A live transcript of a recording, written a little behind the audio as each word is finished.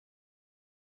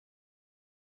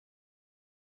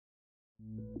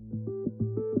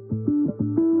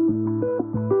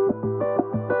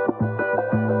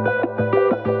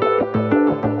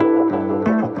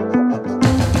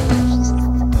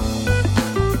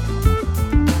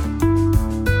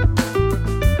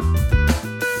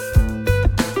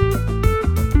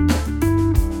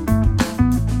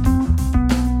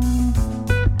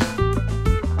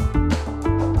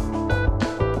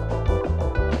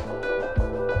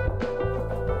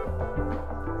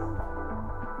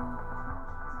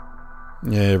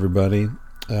Hey everybody,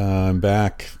 I'm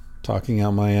back talking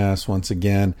out my ass once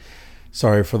again.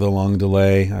 Sorry for the long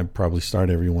delay. I probably start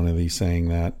every one of these saying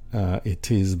that. It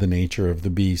is the nature of the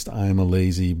beast. I'm a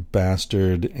lazy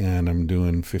bastard and I'm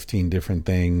doing 15 different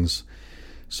things.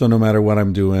 So no matter what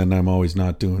I'm doing, I'm always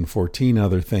not doing 14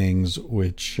 other things,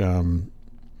 which, you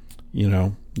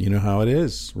know how it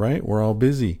is, right? We're all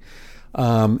busy.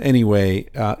 Anyway,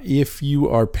 if you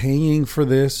are paying for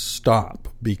this, stop,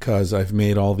 because I've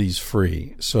made all these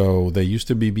free. So they used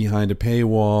to be behind a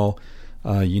paywall.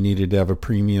 You needed to have a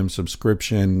premium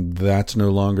subscription. That's no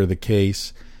longer the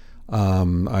case.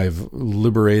 I've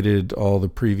liberated all the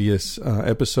previous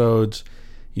episodes.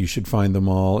 You should find them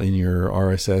all in your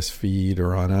RSS feed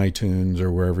or on iTunes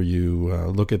or wherever you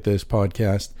look at this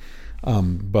podcast.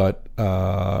 But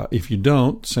if you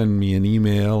don't, send me an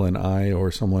email and I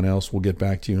or someone else will get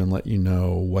back to you and let you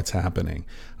know what's happening.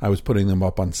 I was putting them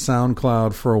up on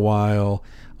SoundCloud for a while.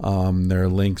 There are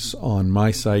links on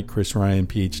my site,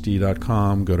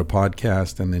 chrisryanphd.com. Go to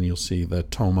podcast and then you'll see the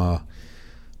TOMA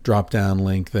drop-down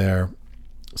link there.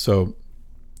 So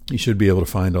you should be able to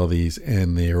find all these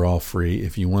and they are all free.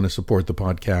 If you want to support the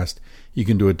podcast, you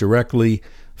can do it directly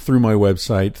through my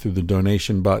website, through the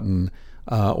donation button,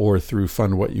 or through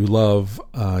Fund What You Love.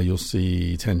 You'll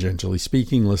see Tangentially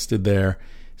Speaking listed there.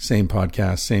 Same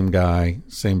podcast, same guy,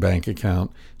 same bank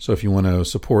account. So if you want to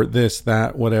support this,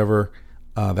 that, whatever,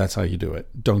 that's how you do it.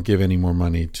 Don't give any more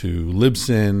money to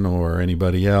Libsyn or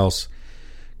anybody else,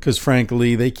 because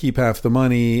frankly, they keep half the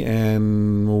money,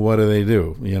 and what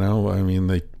do?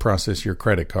 They process your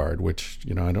credit card, which,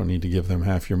 I don't need to give them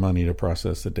half your money to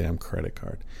process the damn credit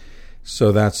card.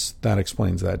 So that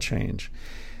explains that change.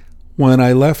 When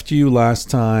I left you last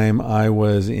time, I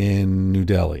was in New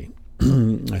Delhi.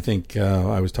 I think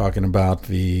I was talking about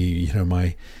the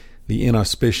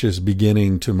inauspicious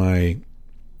beginning to my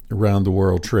around the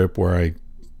world trip where I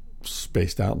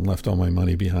spaced out and left all my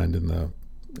money behind in the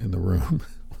room.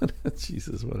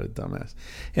 Jesus, what a dumbass.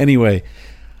 Anyway,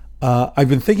 I've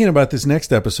been thinking about this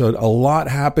next episode. A lot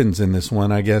happens in this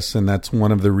one, I guess, and that's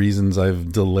one of the reasons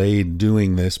I've delayed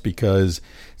doing this, because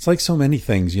it's like so many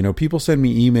things. People send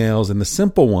me emails, and the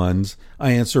simple ones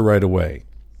I answer right away.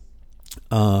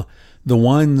 The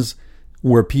ones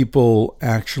where people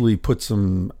actually put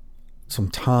some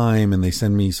time and they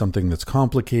send me something that's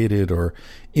complicated or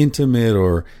intimate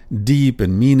or deep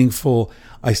and meaningful,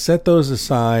 I set those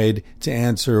aside to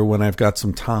answer when I've got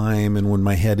some time and when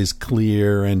my head is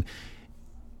clear. And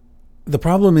the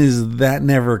problem is that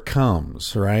never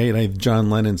comes, right? John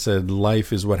Lennon said,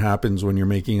 life is what happens when you're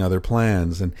making other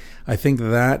plans. And I think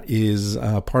that is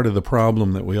part of the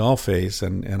problem that we all face,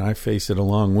 and I face it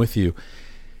along with you.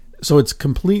 So it's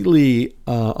completely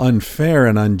unfair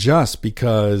and unjust,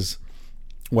 because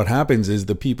what happens is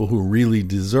the people who really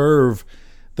deserve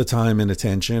the time and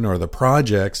attention, or the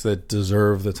projects that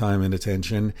deserve the time and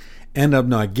attention, end up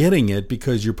not getting it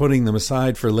because you're putting them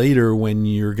aside for later when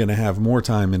you're going to have more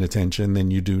time and attention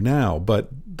than you do now. But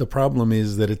the problem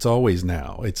is that it's always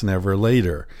now. It's never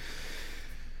later.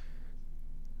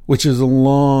 Which is a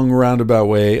long roundabout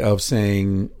way of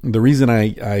saying the reason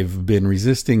I've been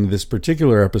resisting this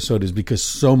particular episode is because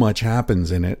so much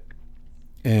happens in it.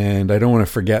 And I don't want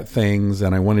to forget things,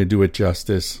 and I want to do it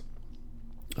justice.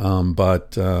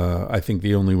 But I think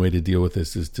the only way to deal with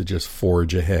this is to just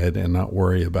forge ahead and not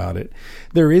worry about it.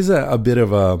 There is a bit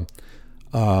of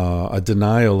a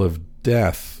denial of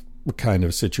death kind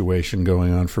of situation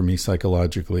going on for me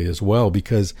psychologically as well,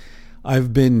 because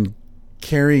I've been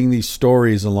carrying these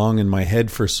stories along in my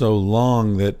head for so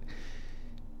long that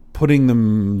putting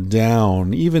them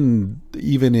down, even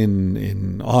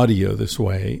in audio this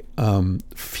way,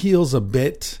 feels a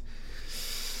bit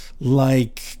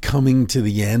like coming to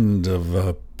the end of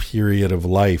a period of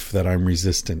life that I'm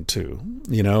resistant to.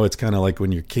 It's kind of like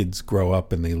when your kids grow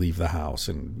up and they leave the house,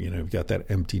 and you've got that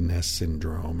empty nest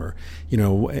syndrome, or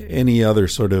any other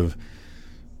sort of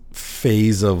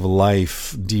phase of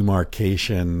life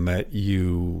demarcation that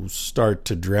you start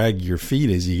to drag your feet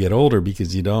as you get older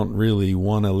because you don't really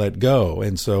want to let go.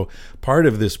 And so part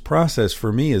of this process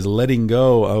for me is letting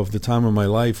go of the time of my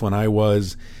life when I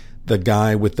was the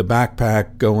guy with the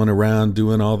backpack going around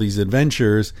doing all these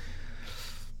adventures,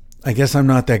 I guess I'm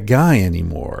not that guy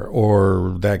anymore,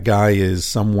 or that guy is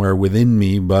somewhere within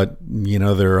me, but,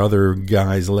 there are other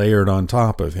guys layered on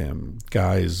top of him,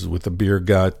 guys with a beer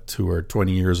gut who are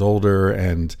 20 years older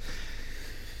and,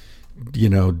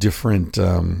 different,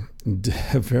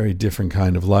 very different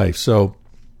kind of life. So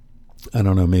I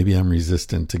don't know, maybe I'm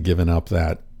resistant to giving up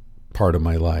that part of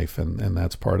my life, and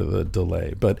that's part of the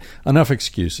delay. But enough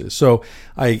excuses. So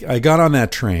I got on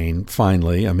that train,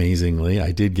 finally, amazingly.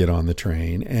 I did get on the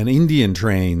train. And Indian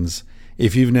trains,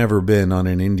 if you've never been on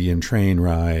an Indian train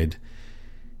ride,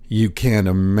 you can't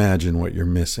imagine what you're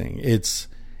missing. It's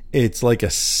like a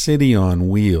city on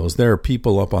wheels. There are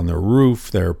people up on the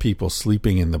roof. There are people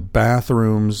sleeping in the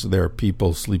bathrooms. There are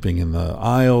people sleeping in the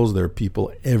aisles. There are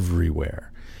people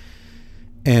everywhere.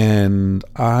 And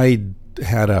I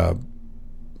had a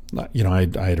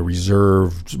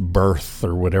reserved berth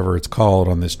or whatever it's called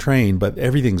on this train, but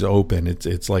everything's open.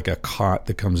 It's like a cot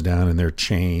that comes down and there are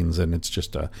chains, and it's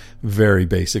just a very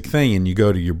basic thing. And you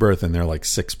go to your berth and there are like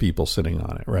 6 people sitting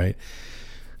on it, right?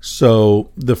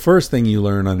 So the first thing you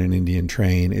learn on an Indian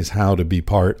train is how to be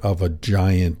part of a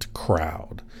giant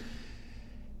crowd.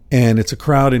 And it's a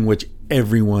crowd in which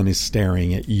everyone is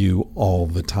staring at you all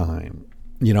the time.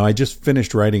 I just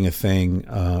finished writing a thing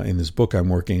in this book I'm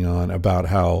working on about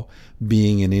how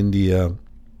being in India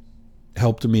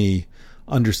helped me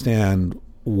understand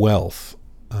wealth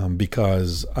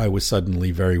because I was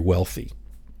suddenly very wealthy.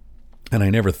 And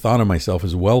I never thought of myself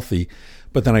as wealthy,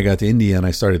 but then I got to India and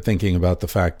I started thinking about the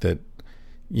fact that,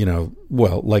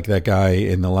 like that guy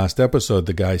in the last episode,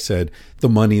 the guy said the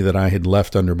money that I had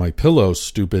left under my pillow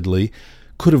stupidly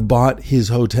could have bought his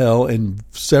hotel and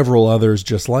several others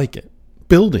just like it.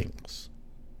 Buildings,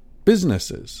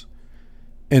 businesses.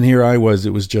 And here I was, it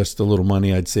was just a little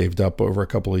money I'd saved up over a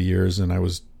couple of years and I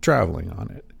was traveling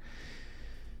on it.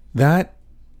 That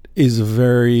is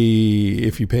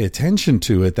if you pay attention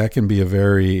to it, that can be a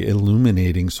very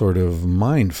illuminating sort of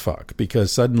mind fuck,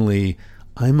 because suddenly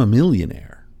I'm a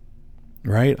millionaire,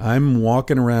 right? I'm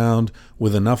walking around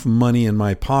with enough money in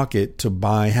my pocket to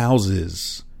buy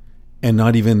houses and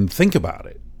not even think about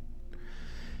it.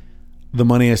 The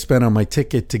money I spent on my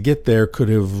ticket to get there could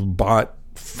have bought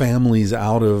families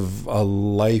out of a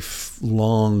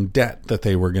lifelong debt that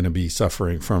they were going to be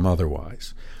suffering from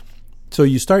otherwise. So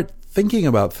you start thinking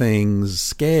about things,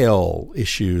 scale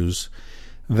issues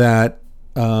that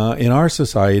in our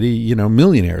society,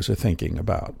 millionaires are thinking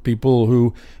about.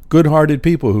 Good-hearted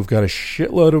people who've got a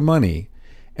shitload of money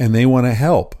and they want to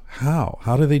help. How?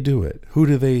 How do they do it? Who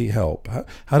do they help?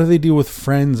 How do they deal with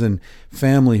friends and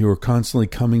family who are constantly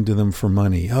coming to them for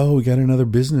money? Oh, we got another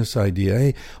business idea.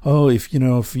 Hey, if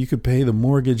you could pay the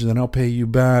mortgage, then I'll pay you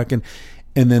back. And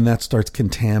then that starts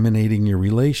contaminating your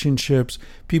relationships.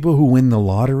 People who win the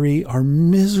lottery are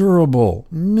miserable.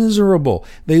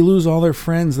 They lose all their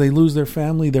friends. They lose their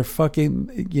family. They're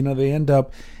fucking, they end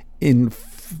up in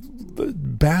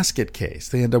basket case.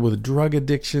 They end up with drug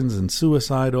addictions and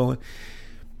suicidal.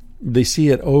 They see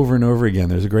it over and over again.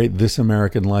 There's a great This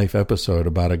American Life episode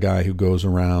about a guy who goes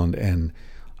around and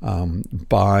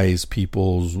buys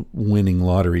people's winning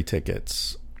lottery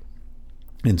tickets.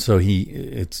 And so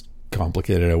it's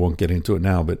complicated. I won't get into it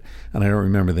now, and I don't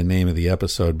remember the name of the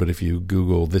episode, but if you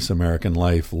Google This American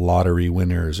Life lottery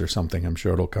winners or something, I'm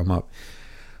sure it'll come up.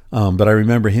 But I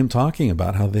remember him talking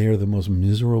about how they are the most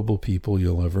miserable people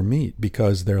you'll ever meet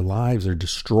because their lives are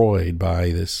destroyed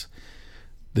by this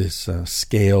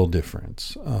scale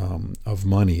difference of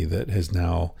money that has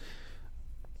now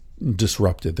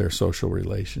disrupted their social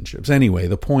relationships. Anyway,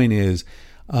 the point is,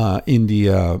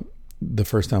 India, the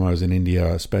first time I was in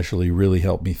India especially, really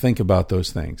helped me think about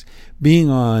those things. Being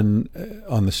on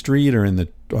the street or on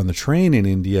the train in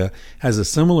India has a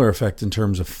similar effect in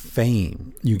terms of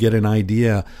fame. You get an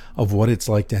idea of what it's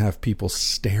like to have people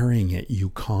staring at you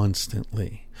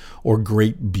constantly, or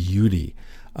great beauty.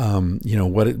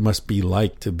 What it must be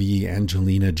like to be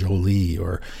Angelina Jolie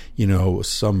or,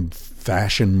 some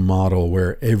fashion model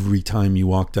where every time you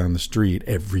walk down the street,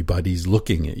 everybody's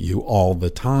looking at you all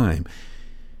the time.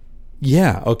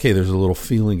 Yeah, okay, there's a little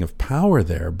feeling of power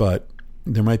there, but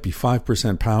there might be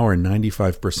 5% power and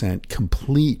 95%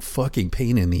 complete fucking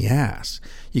pain in the ass.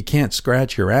 You can't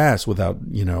scratch your ass without,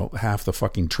 half the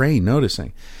fucking train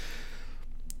noticing.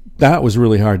 That was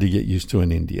really hard to get used to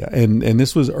in India. And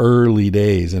this was early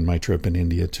days in my trip in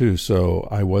India too, so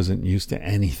I wasn't used to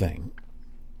anything.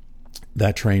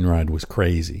 That train ride was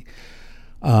crazy.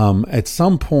 At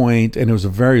some point, and it was a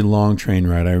very long train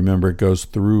ride, I remember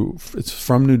it's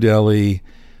from New Delhi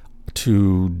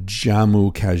to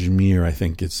Jammu, Kashmir. I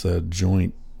think it's a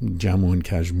joint Jammu and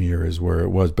Kashmir is where it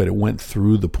was, but it went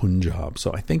through the Punjab.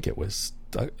 So I think it was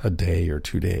a day or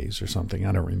 2 days or something.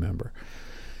 I don't remember.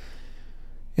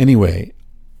 Anyway,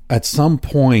 at some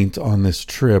point on this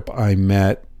trip, I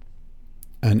met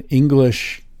an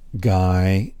English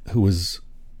guy who was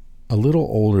a little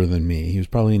older than me. He was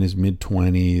probably in his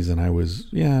mid-20s, and I was,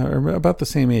 about the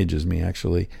same age as me,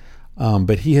 actually.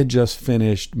 But he had just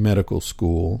finished medical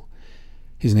school.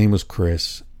 His name was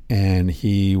Chris, and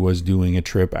he was doing a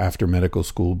trip after medical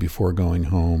school before going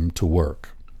home to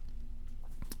work.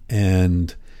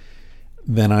 And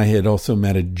then I had also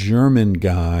met a German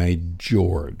guy,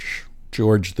 George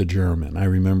the German. I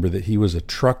remember that he was a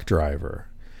truck driver.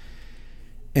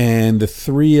 And the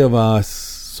three of us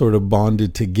sort of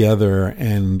bonded together,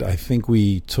 and I think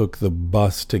we took the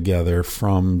bus together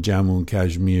from Jammu and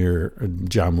Kashmir,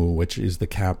 Jammu, which is the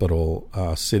capital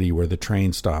city where the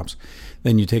train stops.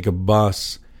 Then you take a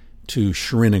bus to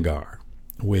Srinagar,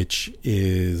 which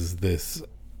is this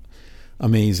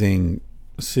amazing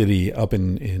city up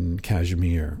in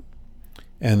Kashmir.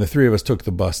 And the three of us took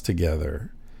the bus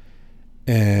together.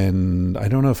 And I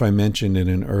don't know if I mentioned in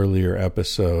an earlier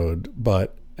episode,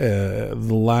 but the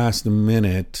last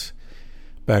minute,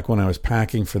 back when I was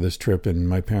packing for this trip in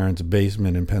my parents'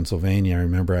 basement in Pennsylvania, I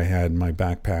remember I had my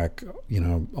backpack,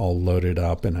 all loaded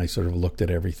up, and I sort of looked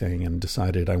at everything and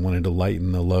decided I wanted to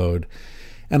lighten the load.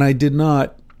 And I did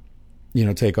not,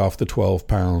 take off the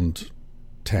 12-pound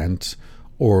tent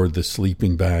or the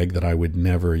sleeping bag that I would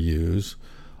never use,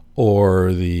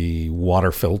 or the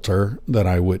water filter that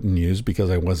I wouldn't use because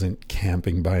I wasn't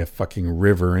camping by a fucking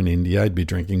river in India. I'd be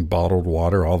drinking bottled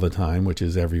water all the time, which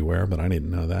is everywhere, but I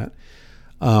didn't know that.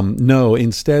 No,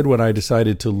 instead what I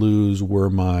decided to lose were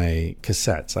my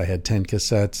cassettes. I had 10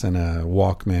 cassettes and a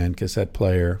Walkman cassette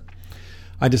player.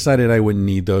 I decided I wouldn't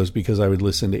need those because I would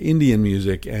listen to Indian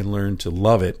music and learn to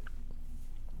love it,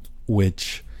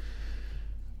 which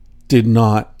did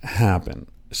not happen.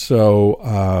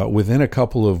 So within a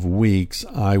couple of weeks,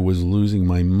 I was losing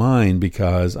my mind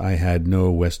because I had no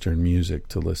Western music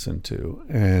to listen to.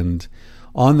 And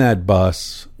on that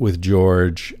bus with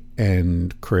George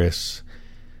and Chris,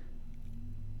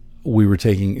 we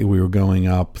were going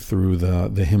up through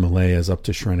the Himalayas up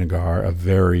to Srinagar, a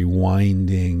very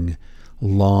winding,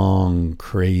 long,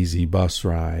 crazy bus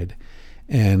ride.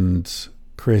 And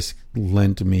Chris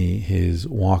lent me his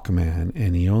Walkman,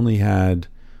 and he only had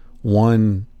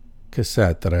one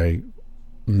cassette that I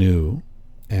knew,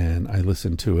 and I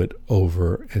listened to it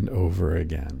over and over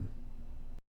again.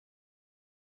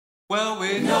 Well,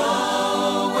 we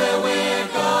know where we're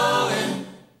going,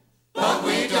 but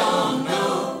we don't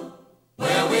know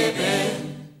where we've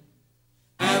been.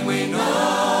 And we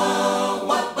know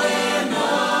what we're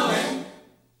knowing,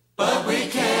 but we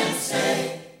can't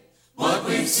say what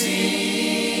we've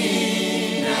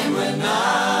seen. And we're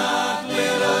not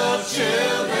little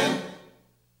children,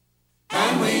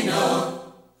 and we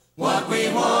know what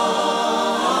we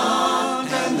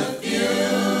want, and the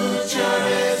future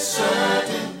is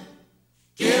certain.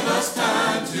 Give us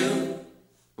time to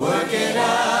work it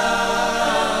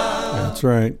out. That's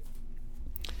right.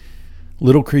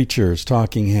 Little Creatures,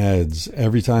 Talking Heads.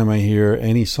 Every time I hear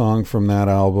any song from that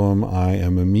album, I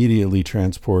am immediately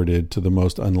transported to the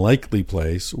most unlikely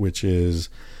place, which is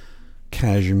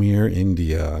Kashmir,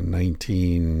 India,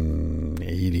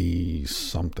 1980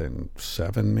 something,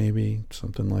 7 maybe,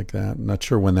 something like that. Not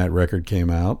sure when that record came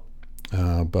out,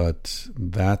 but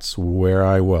that's where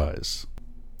I was.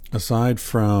 Aside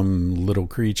from Little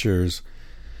Creatures,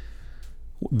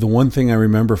 the one thing I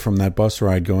remember from that bus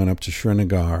ride going up to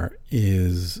Srinagar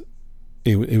is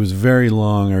it was very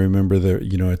long. I remember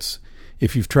it's,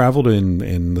 if you've traveled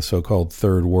in the so-called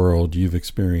third world, you've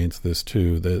experienced this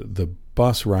too. The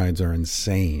bus rides are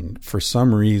insane. For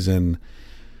some reason,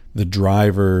 the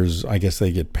drivers, I guess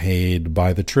they get paid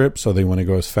by the trip, so they want to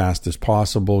go as fast as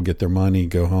possible, get their money,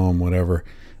 go home, whatever.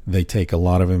 They take a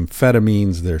lot of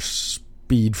amphetamines. They're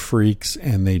speed freaks,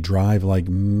 and they drive like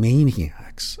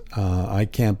maniacs. I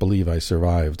can't believe I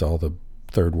survived all the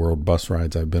third world bus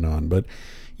rides I've been on. But,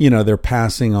 they're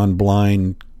passing on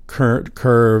blind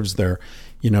curves. They're,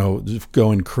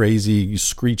 going crazy,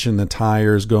 screeching the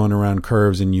tires, going around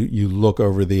curves, and you look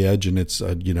over the edge, and it's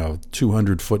a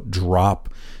 200-foot drop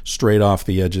straight off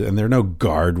the edge, and there are no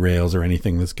guardrails or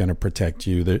anything that's going to protect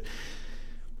you.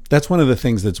 That's one of the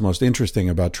things that's most interesting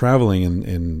about traveling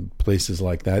in places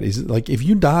like that, is like, if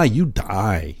you die, you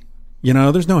die.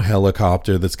 There's no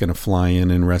helicopter that's going to fly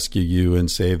in and rescue you and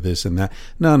save this and that.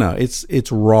 No,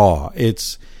 it's raw.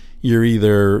 It's you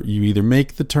either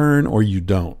make the turn or you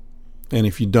don't. And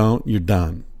if you don't, you're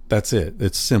done. That's it.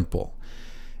 It's simple.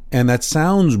 And that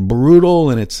sounds brutal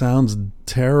and it sounds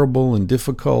terrible and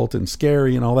difficult and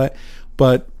scary and all that.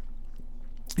 But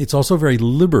it's also very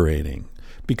liberating,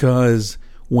 because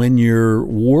when you're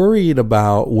worried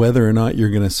about whether or not you're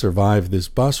going to survive this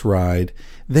bus ride,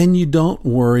 then you don't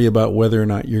worry about whether or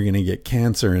not you're going to get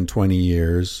cancer in 20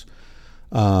 years,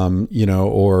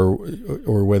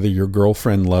 or whether your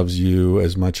girlfriend loves you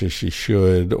as much as she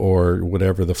should, or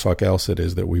whatever the fuck else it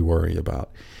is that we worry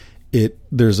about.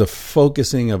 There's a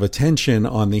focusing of attention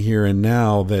on the here and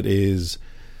now that is,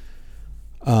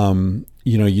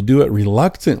 you do it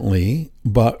reluctantly,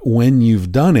 but when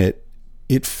you've done it,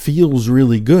 it feels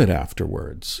really good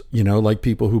afterwards. Like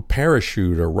people who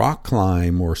parachute or rock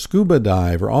climb or scuba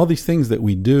dive, or all these things that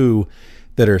we do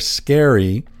that are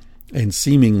scary and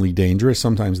seemingly dangerous.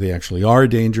 Sometimes they actually are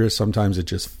dangerous. Sometimes it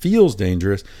just feels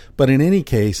dangerous. But in any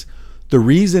case, the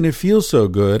reason it feels so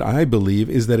good, I believe,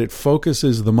 is that it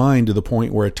focuses the mind to the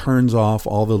point where it turns off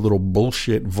all the little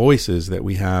bullshit voices that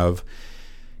we have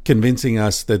convincing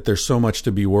us that there's so much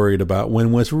to be worried about,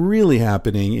 when what's really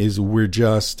happening is we're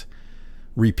just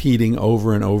repeating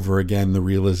over and over again the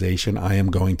realization, I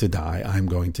am going to die, I'm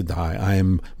going to die, I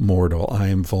am mortal, I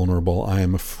am vulnerable, I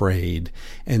am afraid.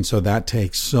 And so that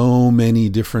takes so many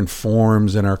different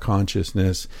forms in our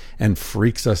consciousness and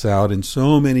freaks us out in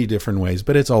so many different ways.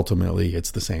 But it's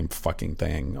the same fucking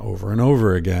thing over and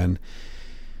over again.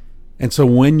 And so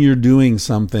when you're doing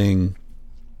something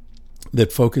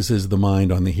that focuses the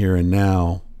mind on the here and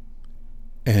now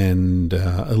and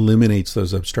eliminates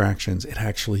those abstractions, it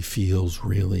actually feels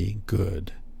really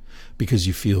good, because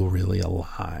you feel really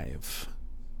alive,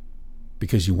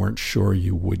 because you weren't sure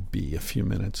you would be a few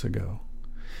minutes ago.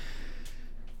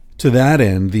 To that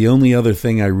end, the only other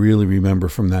thing I really remember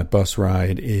from that bus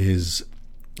ride is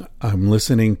I'm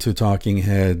listening to Talking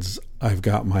Heads. I've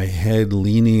got my head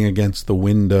leaning against the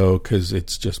window because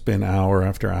it's just been hour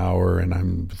after hour and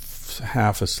I'm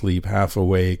half asleep, half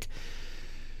awake.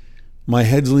 My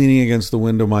head's leaning against the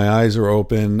window, my eyes are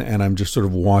open, and I'm just sort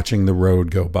of watching the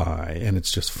road go by, and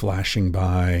it's just flashing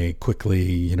by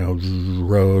quickly,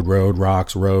 road,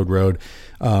 rocks, road,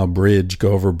 bridge,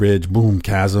 go over bridge, boom,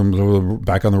 chasm,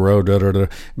 back on the road,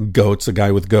 goats, a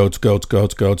guy with goats,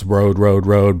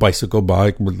 road, bicycle,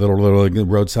 bike, little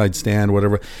roadside stand,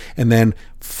 whatever, and then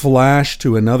flash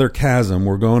to another chasm.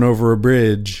 We're going over a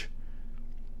bridge,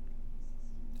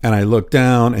 and I look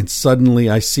down, and suddenly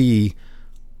I see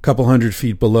couple 100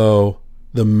 feet below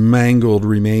the mangled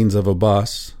remains of a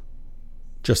bus,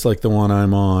 just like the one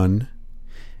I'm on,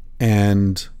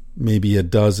 and maybe a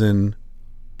dozen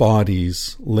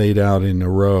bodies laid out in a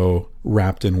row,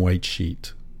 wrapped in white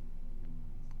sheet.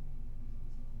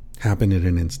 Happened in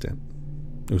an instant.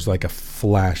 It was like a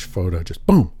flash photo, just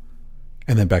boom,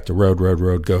 and then back to road,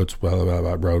 goats, blah,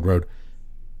 blah, blah, road.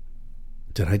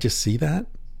 Did I just see that?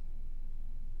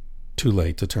 Too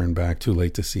late to turn back, too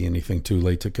late to see anything, too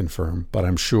late to confirm. But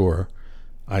I'm sure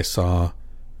I saw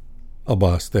a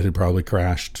bus that had probably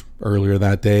crashed earlier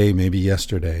that day, maybe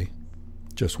yesterday,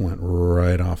 just went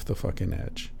right off the fucking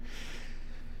edge.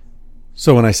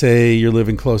 So when I say you're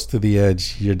living close to the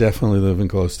edge, you're definitely living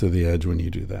close to the edge when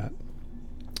you do that.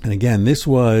 And again, this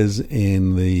was like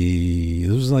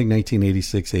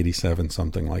 1986, 87,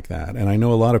 something like that. And I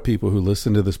know a lot of people who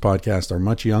listen to this podcast are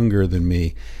much younger than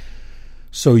me,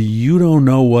 so you don't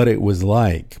know what it was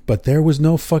like. But there was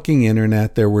no fucking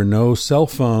internet. There were no cell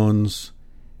phones.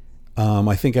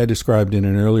 I think I described in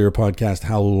an earlier podcast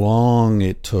how long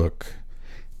it took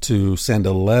to send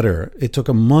a letter. It took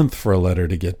a month for a letter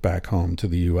to get back home to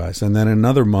the U.S. and then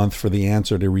another month for the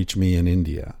answer to reach me in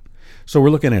India. So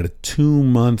we're looking at a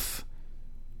 2-month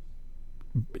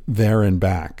there and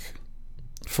back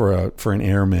for an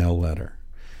airmail letter.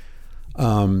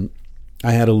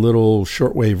 I had a little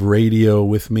shortwave radio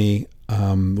with me,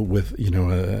 with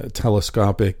a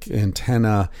telescopic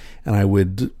antenna, and I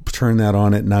would turn that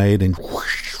on at night and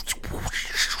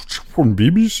from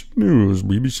BBC News,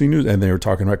 and they were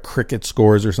talking about cricket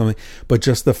scores or something. But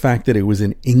just the fact that it was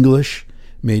in English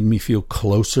made me feel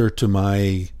closer to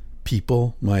my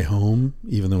people, my home,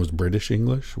 even though it was British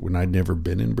English when I'd never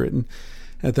been in Britain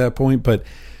at that point. But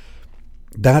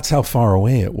that's how far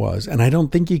away it was. And I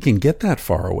don't think you can get that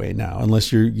far away now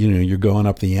unless you're going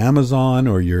up the Amazon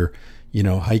or you're,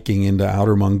 hiking into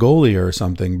outer Mongolia or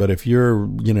something. But if you're,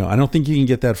 I don't think you can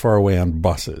get that far away on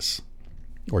buses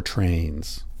or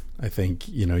trains. I think,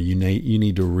 you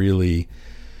need to really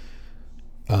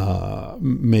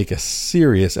make a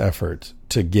serious effort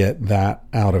to get that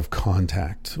out of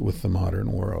contact with the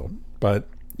modern world. But,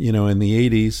 in the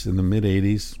 80s, in the mid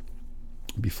 80s,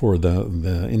 before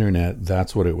the internet,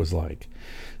 that's what it was like.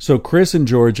 So Chris and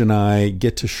George and I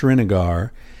get to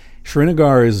Srinagar,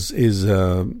 Srinagar is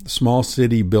a small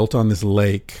city built on this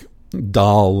lake,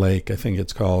 Dal Lake, I think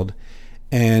it's called.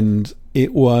 And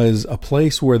it was a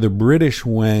place where the British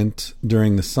went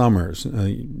during the summers.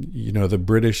 The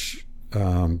British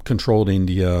controlled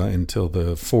India until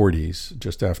the 40s,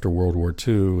 just after World War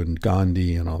II and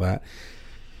Gandhi and all that.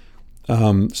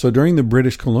 So during the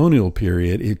British colonial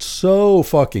period, it's so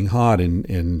fucking hot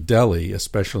in Delhi,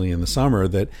 especially in the summer,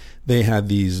 that they had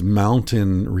these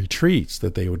mountain retreats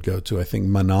that they would go to. I think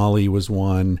Manali was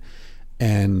one,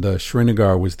 and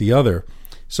Srinagar was the other.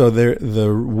 So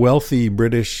the wealthy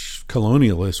British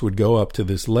colonialists would go up to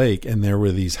this lake, and there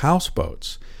were these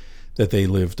houseboats that they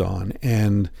lived on.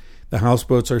 And the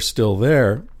houseboats are still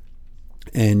there,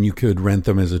 and you could rent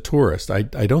them as a tourist. I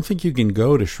don't think you can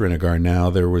go to Srinagar now.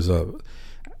 There was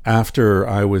after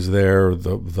I was there,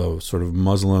 the sort of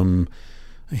Muslim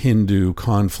Hindu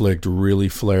conflict really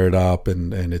flared up,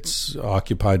 and it's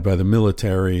occupied by the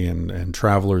military, and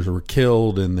travelers were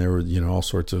killed, and there were, all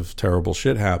sorts of terrible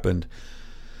shit happened.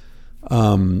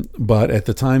 But at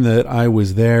the time that I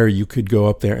was there, you could go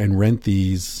up there and rent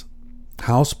these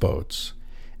houseboats,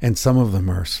 and some of them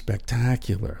are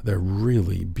spectacular. They're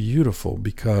really beautiful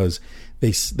because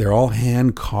they're all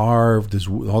hand carved. There's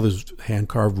all this hand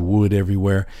carved wood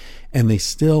everywhere, and they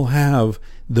still have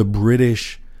the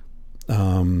British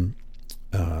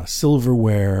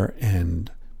silverware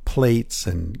and plates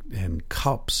and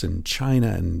cups and china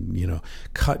and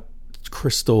cut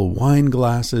crystal wine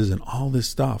glasses and all this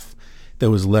stuff that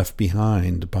was left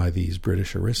behind by these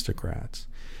British aristocrats.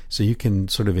 So you can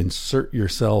sort of insert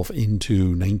yourself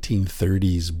into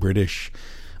 1930s British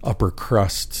upper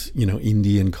crust,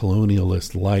 Indian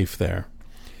colonialist life there.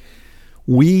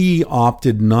 We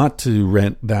opted not to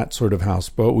rent that sort of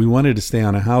houseboat. We wanted to stay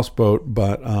on a houseboat,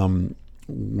 but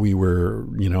we were,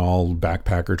 all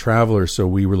backpacker travelers, so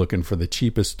we were looking for the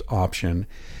cheapest option.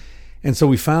 And so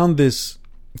we found this,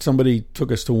 somebody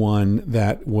took us to one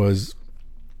that was,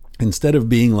 instead of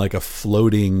being like a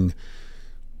floating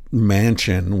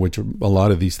mansion, which a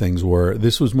lot of these things were,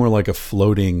 this was more like a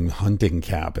floating hunting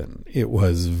cabin. It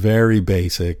was very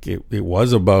basic. It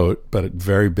was a boat, but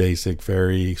very basic,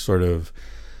 very sort of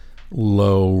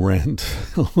low rent,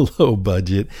 low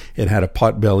budget. It had a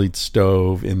pot-bellied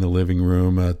stove in the living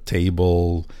room, a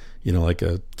table, like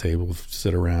a table to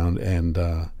sit around, and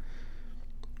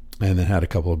then had a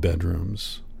couple of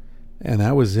bedrooms. And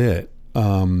that was it.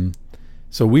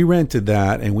 So we rented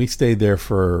that, and we stayed there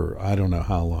for, I don't know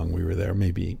how long we were there,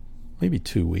 maybe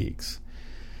 2 weeks.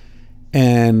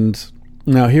 And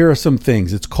now here are some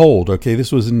things. It's cold, okay?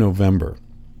 This was in November.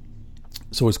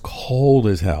 So it's cold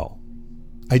as hell.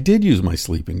 I did use my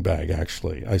sleeping bag,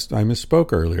 actually. I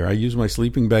misspoke earlier. I used my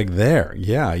sleeping bag there.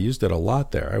 Yeah, I used it a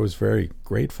lot there. I was very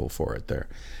grateful for it there.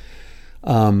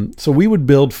 So we would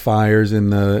build fires in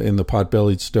the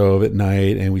pot-bellied stove at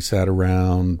night, and we sat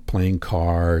around playing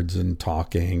cards and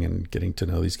talking and getting to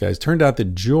know these guys. Turned out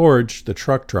that George, the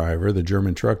truck driver, the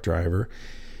German truck driver,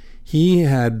 he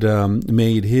had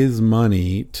made his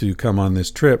money to come on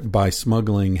this trip by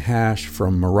smuggling hash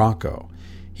from Morocco.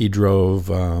 He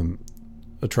drove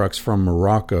trucks from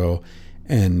Morocco,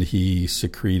 and he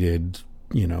secreted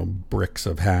bricks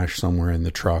of hash somewhere in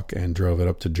the truck and drove it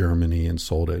up to Germany and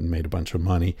sold it and made a bunch of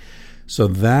money. So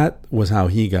that was how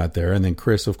he got there. And then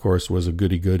Chris, of course, was a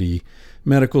goody-goody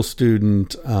medical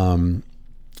student. I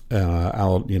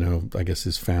guess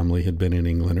his family had been in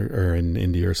England or in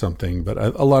India or something. But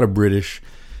a lot of British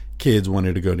kids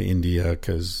wanted to go to India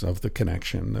because of the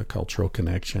connection, the cultural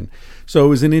connection. So it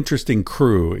was an interesting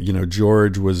crew.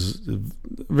 George was a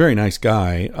very nice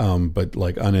guy, but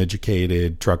like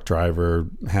uneducated truck driver,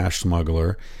 hash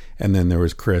smuggler. And then there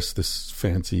was Chris, this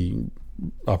fancy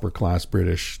upper class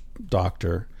British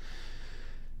doctor.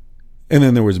 And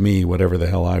then there was me, whatever the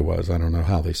hell I was. I don't know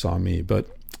how they saw me, but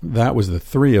that was the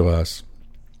three of us.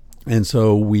 And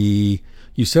so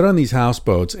you sit on these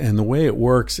houseboats, and the way it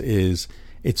works is,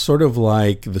 it's sort of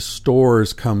like the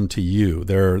stores come to you.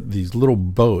 There are these little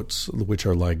boats, which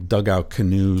are like dugout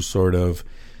canoes, sort of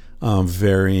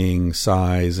varying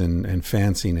size and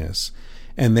fanciness.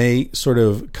 And they sort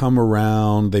of come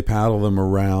around, they paddle them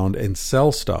around and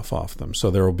sell stuff off them.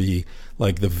 So there will be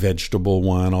like the vegetable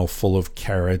one all full of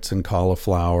carrots and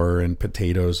cauliflower and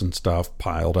potatoes and stuff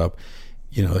piled up.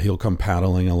 He'll come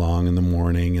paddling along in the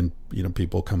morning, and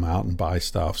people come out and buy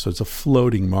stuff. So it's a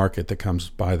floating market that comes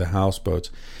by the houseboats.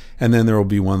 And then there will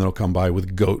be one that'll come by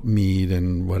with goat meat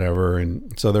and whatever.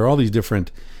 And so there are all these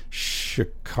different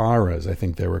shikaras, I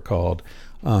think they were called,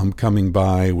 coming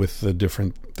by with the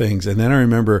different things. And then I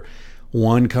remember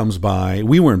one comes by.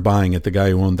 We weren't buying it. The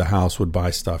guy who owned the house would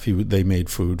buy stuff. They made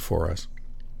food for us.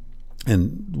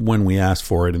 And when we asked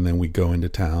for it, and then we go into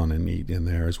town and eat in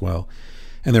there as well.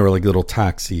 And they were like little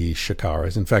taxi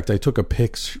shikaras. In fact, I took a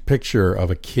picture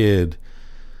of a kid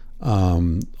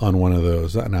on one of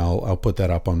those, and I'll put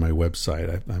that up on my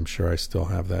website. I'm sure I still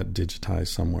have that digitized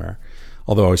somewhere.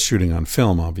 Although I was shooting on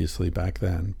film, obviously, back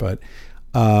then. But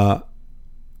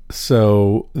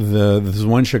so this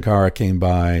one shikara came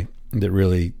by that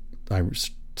really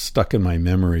stuck in my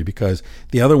memory, because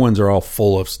the other ones are all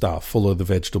full of stuff, full of the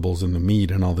vegetables and the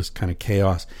meat and all this kind of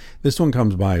chaos. This one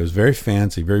comes by. It was very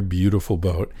fancy, very beautiful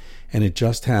boat, and it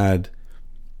just had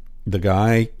the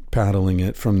guy paddling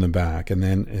it from the back, and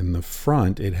then in the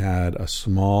front it had a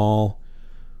small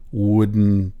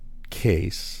wooden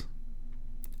case,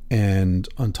 and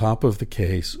on top of the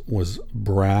case was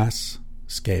brass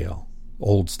scale,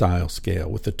 old style scale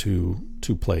with the two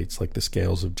plates, like the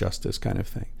scales of justice kind of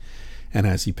thing. And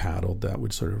as he paddled, that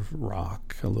would sort of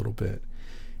rock a little bit.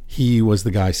 He was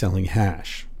the guy selling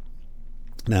hash.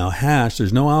 Now, hash,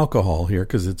 there's no alcohol here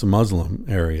because it's a Muslim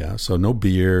area, so no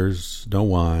beers, no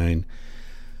wine,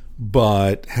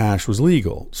 but hash was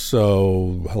legal,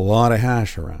 so a lot of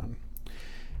hash around.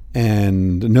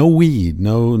 And no weed,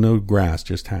 no grass,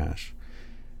 just hash.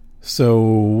 So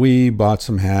we bought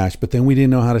some hash, but then we didn't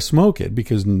know how to smoke it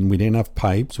because we didn't have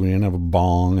pipes. We didn't have a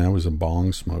bong. I was a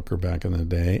bong smoker back in the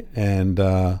day. And,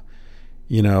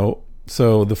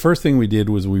 so the first thing we did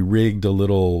was we rigged a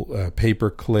little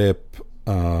paper clip,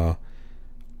 and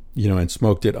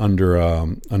smoked it under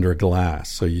a glass.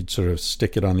 So you'd sort of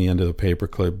stick it on the end of the paper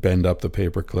clip, bend up the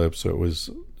paper clip so it was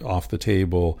off the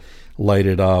table, light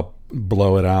it up,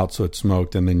 blow it out so it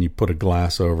smoked, and then you put a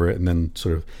glass over it and then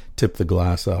sort of tip the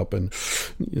glass up and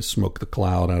you smoke the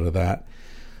cloud out of that.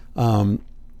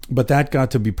 But that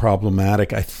got to be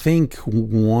problematic. I think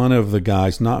one of the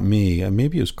guys, not me,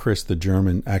 maybe it was Chris the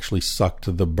German, actually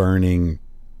sucked the burning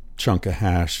chunk of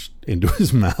hash into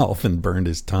his mouth and burned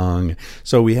his tongue.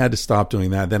 So we had to stop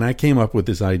doing that. Then I came up with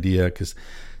this idea because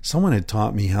someone had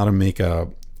taught me how to make a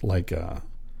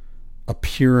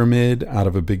pyramid out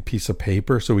of a big piece of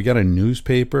paper. So we got a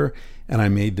newspaper and I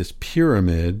made this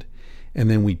pyramid, and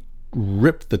then we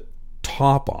ripped the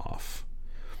top off.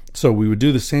 So we would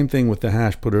do the same thing with the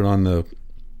hash, put it on the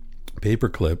paper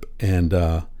clip and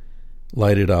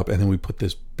light it up, and then we put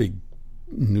this big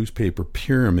newspaper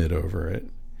pyramid over it,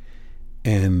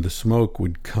 and the smoke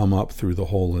would come up through the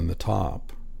hole in the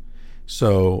top.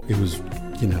 So it was,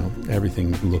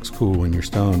 everything looks cool when you're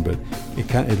stoned, but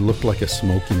it looked like a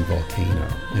smoking volcano,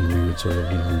 and we would sort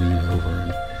of lean over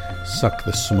and suck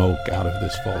the smoke out of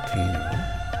this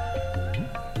volcano.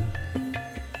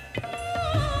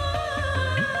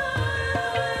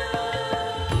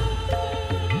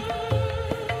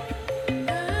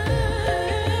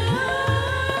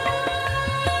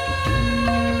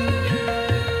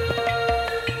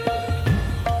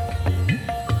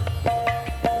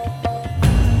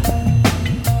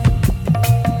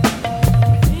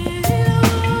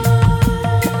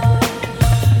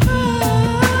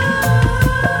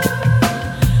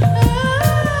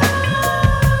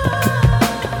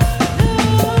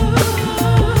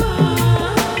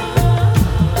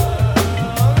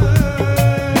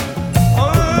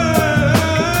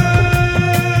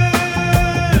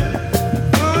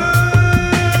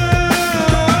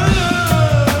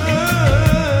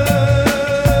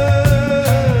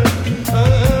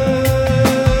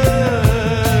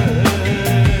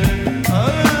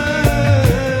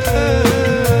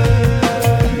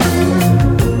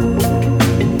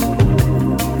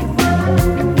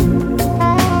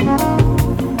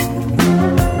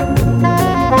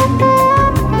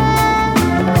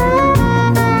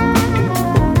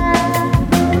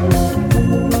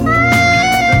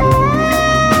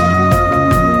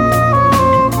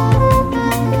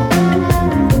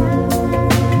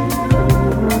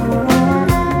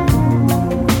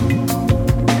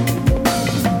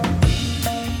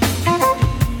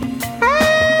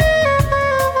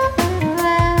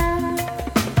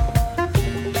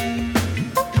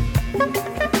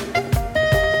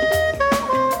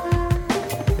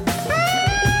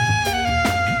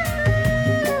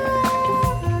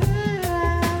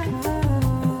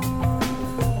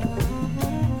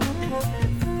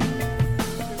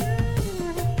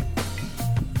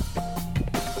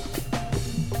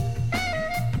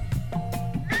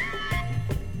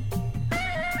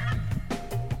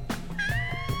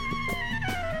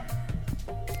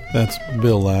 That's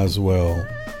Bill Laswell.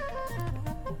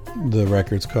 The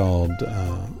record's called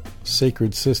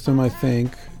Sacred System, I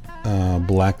think.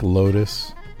 Black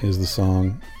Lotus is the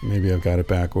song. Maybe I've got it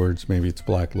backwards. Maybe it's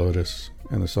Black Lotus,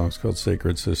 and the song's called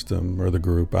Sacred System, or the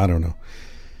group. I don't know.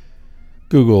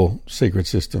 Google Sacred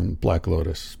System, Black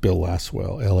Lotus, Bill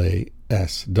Laswell,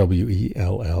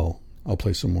 Laswell. I'll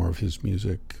play some more of his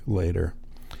music later.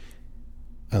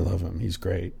 I love him. He's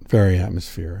great. Very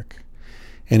atmospheric.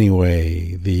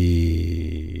 Anyway,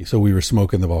 so we were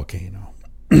smoking the volcano.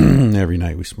 Every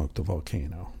night we smoked the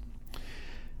volcano.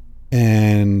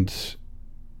 And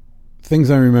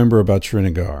things I remember about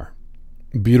Srinagar.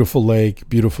 Beautiful lake,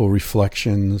 beautiful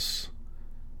reflections,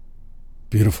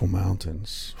 beautiful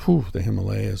mountains. Whew, the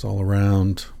Himalayas all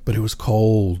around. But it was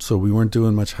cold, so we weren't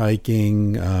doing much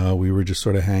hiking. We were just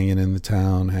sort of hanging in the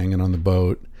town, hanging on the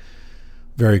boat.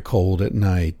 Very cold at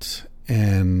night.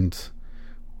 And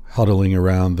huddling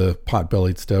around the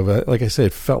pot-bellied stove. Like I said,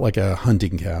 it felt like a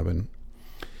hunting cabin.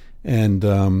 And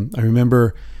I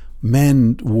remember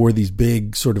men wore these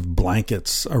big sort of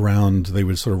blankets around. They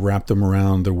would sort of wrap them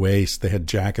around their waist. They had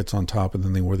jackets on top, and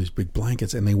then they wore these big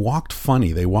blankets. And they walked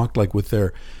funny. They walked like with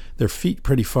their feet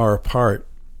pretty far apart.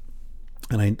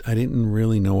 And I didn't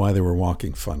really know why they were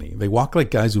walking funny. They walked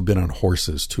like guys who've been on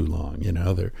horses too long.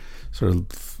 Their sort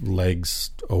of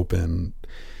legs open.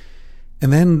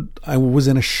 And then I was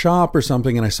in a shop or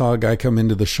something, and I saw a guy come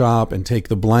into the shop and take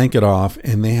the blanket off,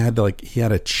 and he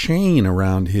had a chain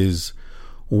around his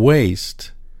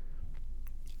waist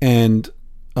and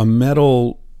a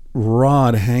metal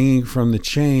rod hanging from the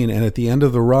chain, and at the end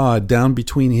of the rod, down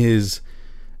between his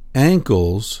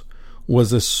ankles,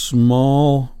 was a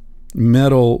small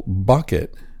metal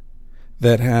bucket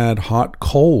that had hot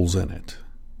coals in it.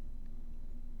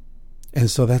 And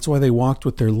so that's why they walked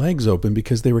with their legs open,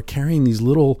 because they were carrying these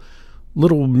little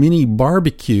mini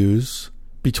barbecues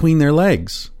between their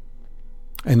legs.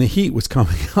 And the heat was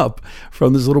coming up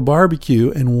from this little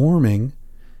barbecue and warming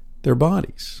their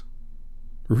bodies.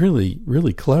 Really,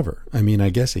 really clever. I mean, I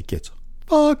guess it gets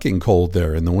fucking cold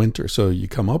there in the winter, so you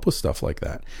come up with stuff like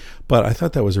that. But I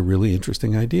thought that was a really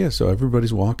interesting idea. So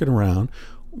everybody's walking around,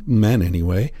 men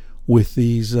anyway, with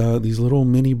these little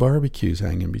mini barbecues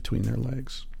hanging between their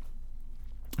legs.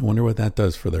 I wonder what that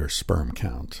does for their sperm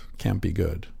count. Can't be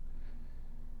good.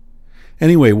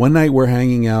 Anyway, one night we're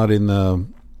hanging out in our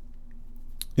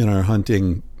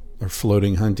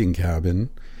floating hunting cabin.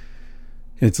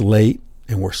 It's late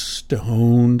and we're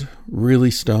stoned,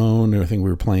 really stoned. I think we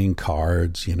were playing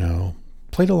cards,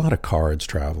 Played a lot of cards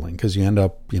traveling, because you end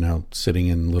up, sitting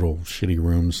in little shitty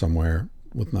rooms somewhere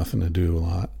with nothing to do a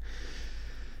lot.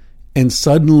 And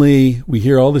suddenly we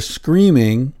hear all this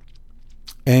screaming.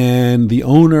 And the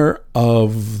owner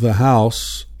of the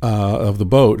house, of the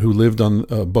boat, who lived on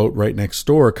a boat right next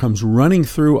door, comes running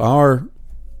through our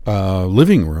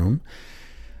living room,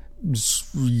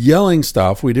 yelling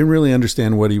stuff. We didn't really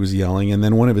understand what he was yelling. And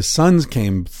then one of his sons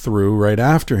came through right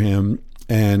after him,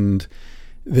 and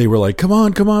they were like, come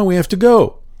on, we have to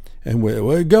go. And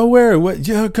we go where? What?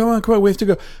 Yeah, come on, we have to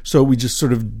go. So we just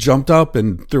sort of jumped up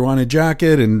and threw on a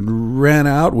jacket and ran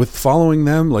out with following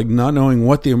them, like not knowing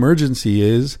what the emergency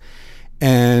is.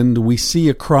 And we see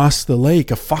across the lake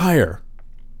a fire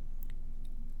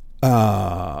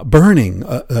burning.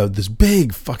 This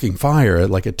big fucking fire,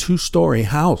 like a 2-story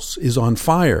house, is on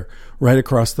fire right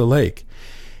across the lake.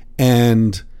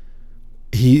 And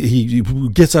he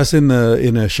gets us in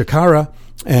a shikara,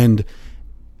 and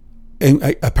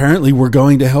apparently we're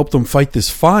going to help them fight this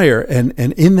fire. And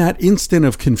in that instant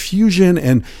of confusion,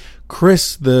 and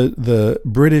Chris, the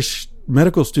British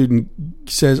medical student,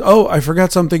 says, "Oh, I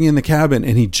forgot something in the cabin."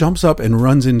 And he jumps up and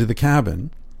runs into the cabin.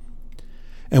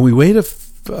 And we wait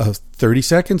 30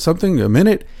 seconds, a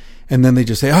minute. And then they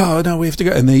just say, "Oh, no, we have to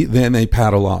go." And they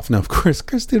paddle off. Now, of course,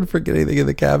 Chris didn't forget anything in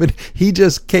the cabin. He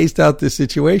just cased out this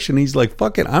situation. He's like,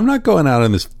 "Fuck it. I'm not going out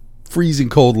on this freezing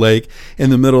cold lake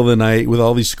in the middle of the night with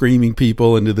all these screaming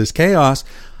people into this chaos.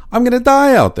 I'm going to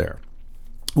die out there."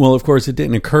 Well, of course, it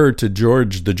didn't occur to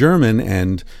George the German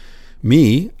and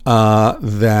me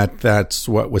that that's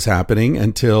what was happening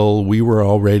until we were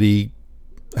already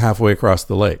halfway across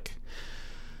the lake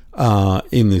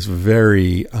in this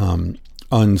very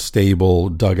unstable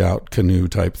dugout canoe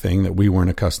type thing that we weren't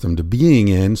accustomed to being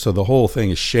in. So the whole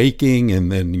thing is shaking,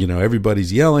 and then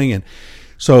everybody's yelling. And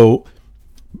so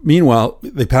meanwhile,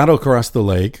 they paddle across the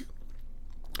lake,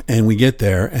 and we get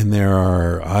there, and there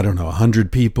are,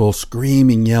 100 people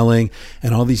screaming, yelling,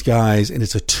 and all these guys, and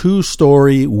it's a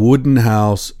 2-story wooden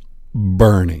house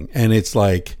burning. And it's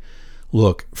like,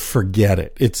 look, forget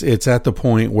it. It's at the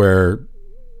point where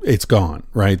it's gone,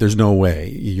 right? There's no way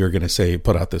you're going to say,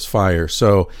 put out this fire.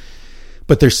 So,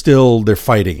 but they're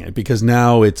fighting it, because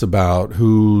now it's about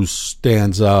who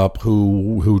stands up,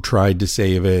 who tried to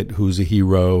save it, who's a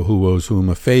hero, who owes whom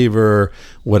a favor,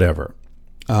 whatever.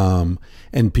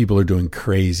 And people are doing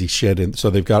crazy shit. And so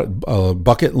they've got a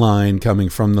bucket line coming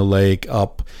from the lake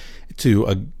up to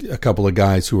a couple of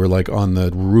guys who are like on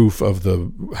the roof of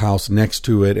the house next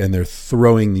to it, and they're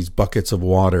throwing these buckets of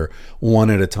water one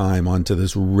at a time onto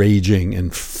this raging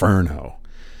inferno.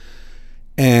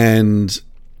 And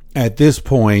at this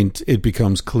point, it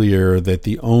becomes clear that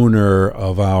the owner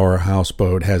of our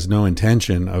houseboat has no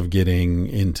intention of getting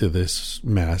into this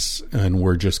mess, and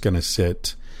we're just going to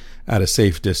sit at a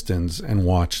safe distance and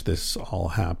watch this all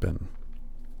happen,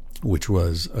 which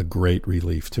was a great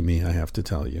relief to me, I have to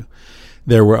tell you.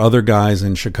 There were other guys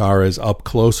in shikaras up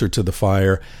closer to the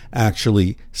fire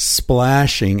actually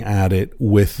splashing at it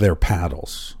with their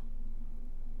paddles.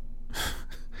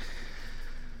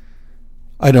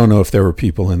 I don't know if there were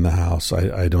people in the house.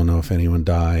 I don't know if anyone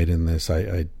died in this.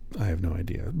 I have no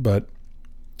idea. But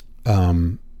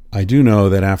I do know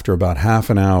that after about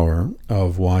half an hour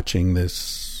of watching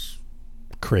this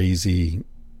crazy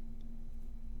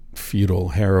feudal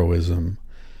heroism,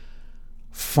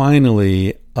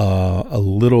 finally a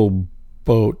little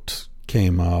boat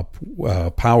came up,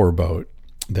 a power boat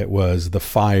that was the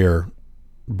fire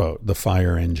boat, the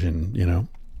fire engine, you know.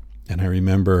 And I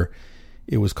remember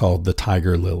it was called the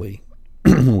Tiger Lily,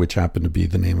 which happened to be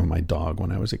the name of my dog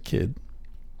when I was a kid.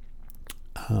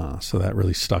 So that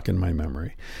really stuck in my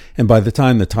memory. And by the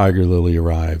time the Tiger Lily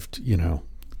arrived, you know,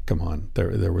 come on,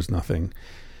 there was nothing.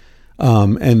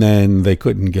 And then they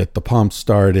couldn't get the pump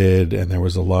started, and there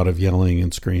was a lot of yelling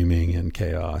and screaming and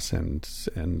chaos,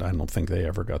 and I don't think they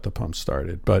ever got the pump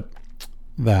started. But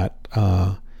that,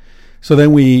 so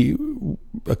then we,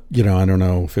 you know, I don't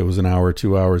know if it was an hour,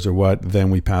 2 hours or what, then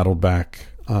we paddled back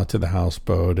to the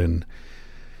houseboat and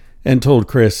told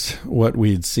Chris what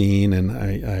we'd seen, and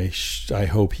I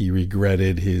hope he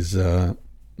regretted his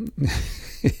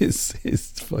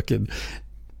fucking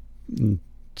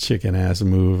chicken ass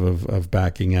move of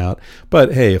backing out.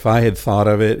 But hey, if I had thought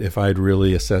of it, if I'd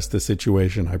really assessed the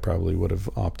situation, I probably would have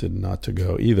opted not to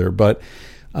go either. But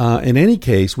in any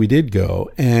case, we did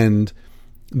go, and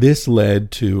this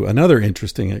led to another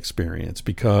interesting experience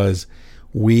because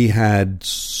we had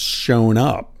shown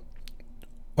up.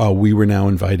 We were now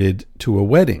invited to a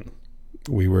wedding.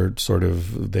 We were sort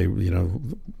of,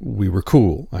 we were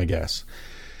cool, I guess.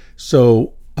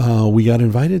 So we got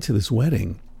invited to this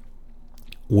wedding,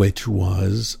 which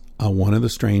was one of the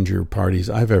stranger parties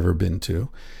I've ever been to.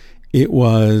 It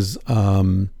was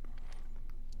a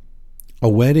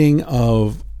wedding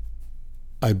of,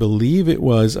 I believe it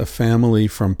was a family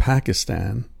from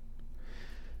Pakistan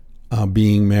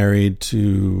being married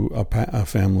to a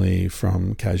family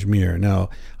from Kashmir. Now,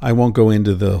 I won't go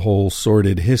into the whole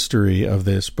sordid history of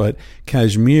this, but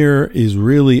Kashmir is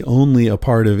really only a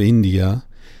part of India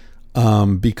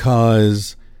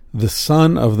because the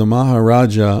son of the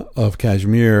Maharaja of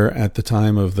Kashmir at the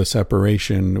time of the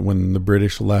separation, when the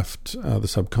British left the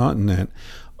subcontinent,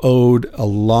 owed a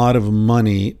lot of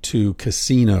money to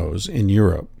casinos in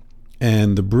Europe.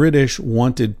 And the British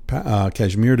wanted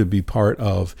Kashmir to be part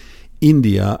of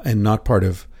India and not part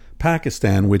of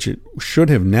Pakistan, which it should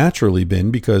have naturally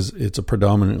been because it's a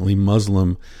predominantly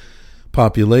Muslim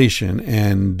population.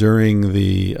 And during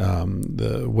the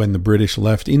when the British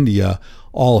left India,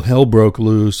 all hell broke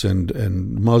loose,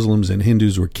 and Muslims and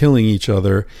Hindus were killing each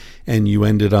other, and you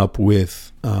ended up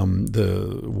with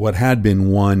what had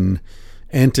been one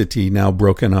entity now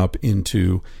broken up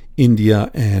into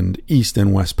India and East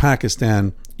and West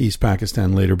Pakistan. East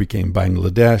Pakistan later became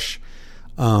Bangladesh,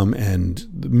 and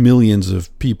millions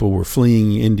of people were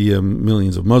fleeing India,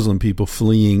 millions of Muslim people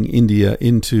fleeing India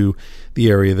into the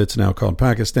area that's now called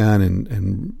Pakistan,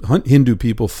 and Hindu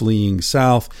people fleeing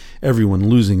south, everyone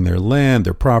losing their land,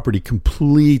 their property,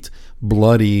 complete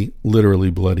bloody,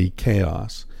 literally bloody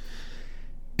chaos.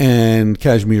 And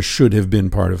Kashmir should have been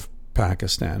part of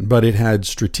Pakistan, but it had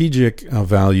strategic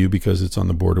value because it's on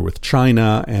the border with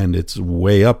China and it's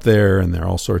way up there, and there are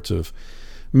all sorts of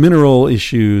mineral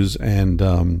issues,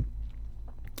 and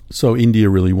so India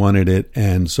really wanted it.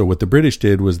 And so what the British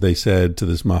did was they said to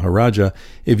this Maharaja,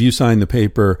 if you sign the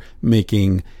paper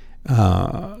making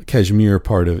Kashmir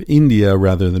part of India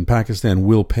rather than Pakistan,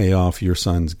 we'll pay off your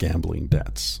son's gambling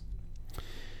debts.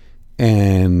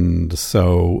 And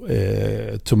so,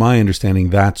 to my understanding,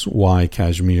 that's why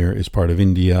Kashmir is part of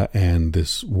India, and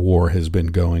this war has been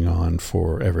going on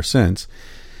for ever since.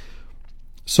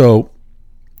 So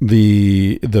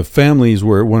the families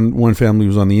were, one family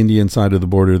was on the Indian side of the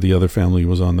border, the other family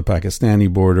was on the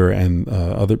Pakistani border, and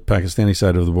other Pakistani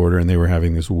side of the border, and they were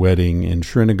having this wedding in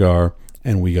Srinagar,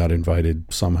 and we got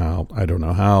invited somehow, I don't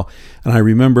know how. And I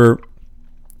remember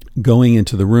going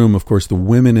into the room, of course, the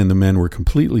women and the men were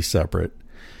completely separate.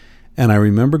 And I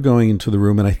remember going into the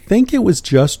room, and I think it was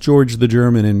just George the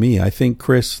German and me. I think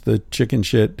Chris, the chicken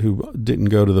shit who didn't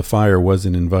go to the fire,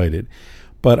 wasn't invited.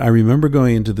 But I remember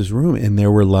going into this room, and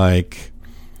there were like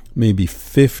maybe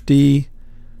 50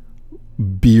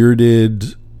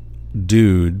 bearded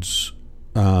dudes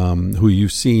who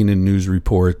you've seen in news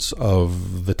reports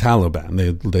of the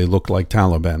Taliban. They look like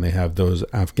Taliban. They have those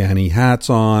Afghani hats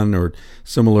on, or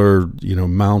similar,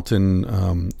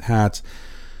 mountain hats.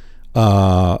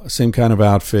 Same kind of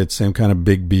outfit, same kind of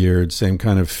big beard, same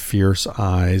kind of fierce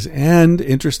eyes, and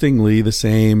interestingly, the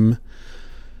same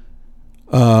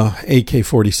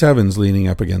AK-47s leaning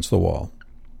up against the wall.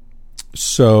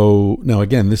 So now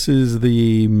again, this is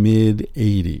the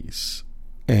mid-'80s,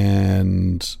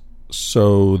 and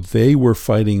so they were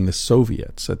fighting the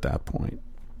Soviets at that point,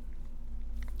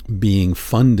 being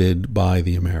funded by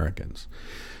the Americans.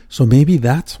 So maybe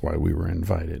that's why we were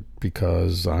invited,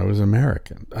 because I was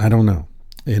American. I don't know.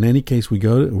 In any case, we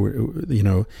go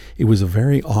to, it was a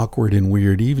very awkward and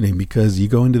weird evening, because you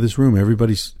go into this room,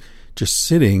 everybody's just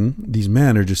sitting, these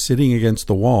men are just sitting against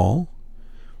the wall.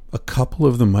 A couple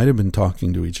of them might have been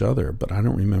talking to each other, but I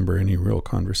don't remember any real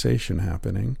conversation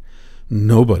happening.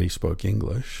 Nobody spoke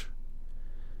English.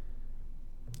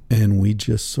 And we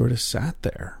just sort of sat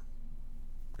there.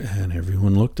 And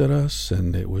everyone looked at us,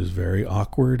 and it was very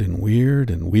awkward and weird,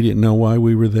 and we didn't know why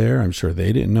we were there. I'm sure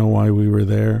they didn't know why we were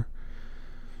there.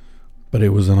 But it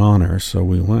was an honor, so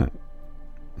we went.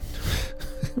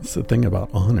 It's the thing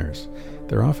about honors.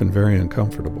 They're often very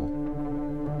uncomfortable.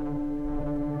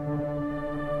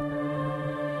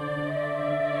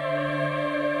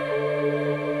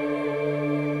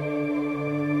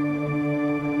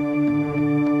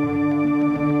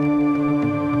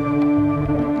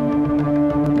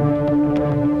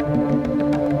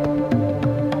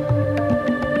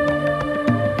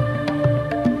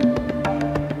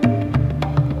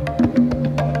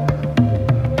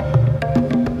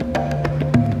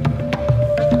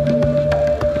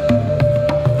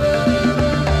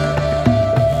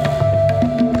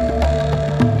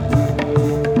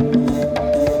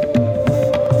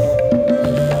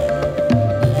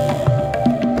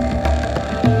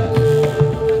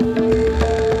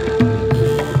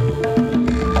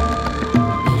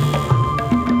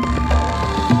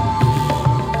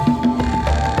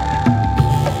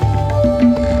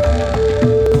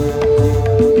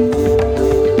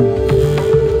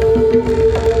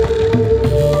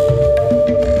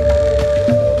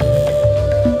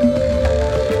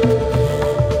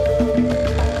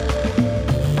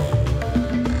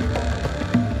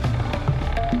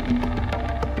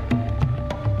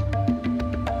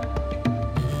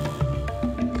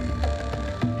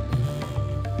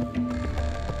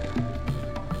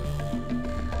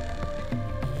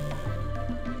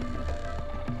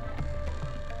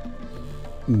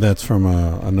 That's from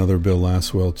another Bill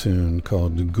Laswell tune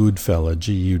called Goodfella,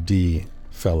 G-U-D,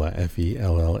 Fella,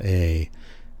 F-E-L-L-A,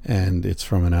 and it's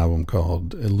from an album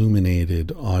called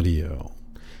Illuminated Audio.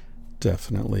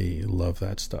 Definitely love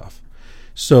that stuff.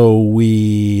 So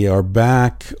we are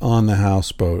back on the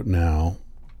houseboat now,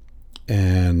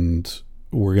 and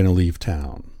we're going to leave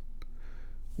town.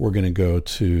 We're going to go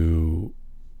to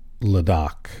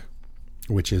Ladakh,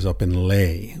 which is up in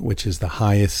Leh, which is the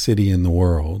highest city in the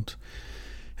world.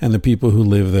 And the people who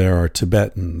live there are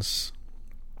Tibetans.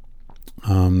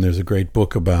 There's a great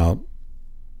book about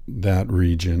that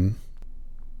region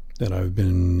that I've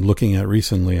been looking at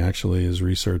recently, actually, as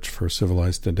research for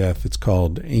Civilized to Death. It's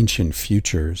called Ancient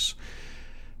Futures.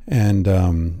 And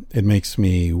it makes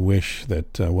me wish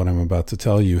that what I'm about to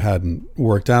tell you hadn't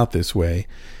worked out this way.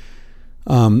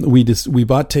 We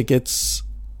bought tickets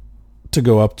to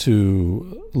go up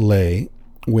to Leh,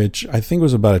 which I think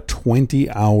was about a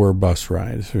 20-hour bus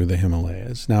ride through the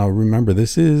Himalayas. Now, remember,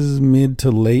 this is mid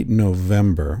to late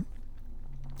November,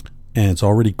 and it's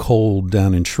already cold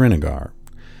down in Srinagar,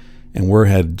 and we're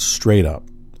headed straight up.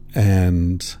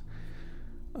 And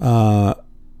the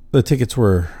tickets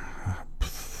were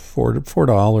 $4,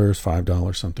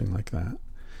 $5, something like that.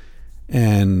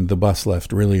 And the bus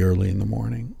left really early in the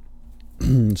morning.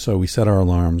 So we set our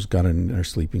alarms, got in our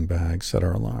sleeping bags, set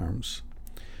our alarms.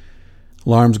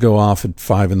 Alarms go off at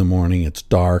 5 in the morning. It's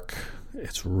dark.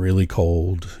 It's really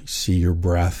cold. You see your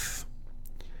breath.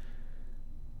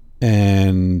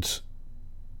 And,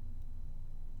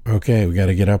 okay, we got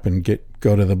to get up and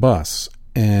go to the bus.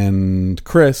 And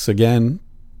Chris, again,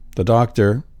 the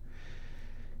doctor,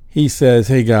 he says,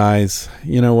 hey, guys,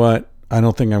 you know what? I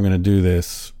don't think I'm going to do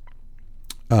this.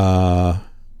 I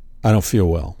don't feel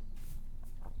well.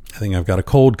 I think I've got a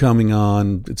cold coming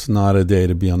on. It's not a day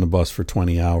to be on the bus for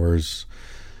 20 hours.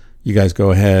 you guys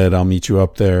go ahead. I'll meet you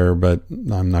up there, but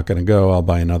I'm not going to go. I'll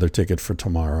buy another ticket for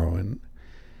tomorrow. And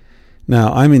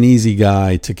now I'm an easy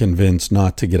guy to convince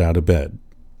not to get out of bed,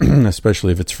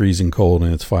 especially if it's freezing cold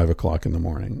and it's 5 o'clock in the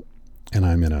morning and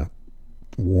I'm in a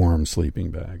warm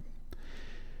sleeping bag.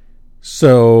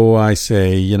 So I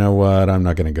say, you know what? I'm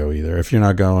not going to go either. If you're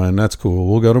not going, that's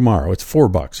cool. We'll go tomorrow. It's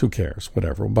 $4. Who cares?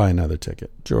 Whatever. We'll buy another ticket.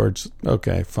 George,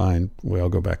 okay, fine. We'll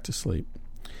go back to sleep.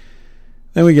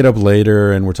 Then we get up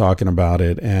later and we're talking about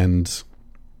it. And,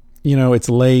 you know, it's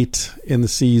late in the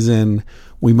season.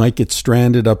 We might get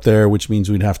stranded up there, which means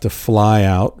we'd have to fly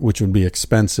out, which would be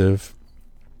expensive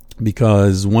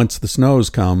because once the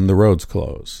snows come, the roads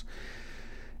close.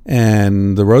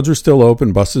 And the roads were still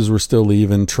open, buses were still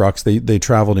leaving, trucks, they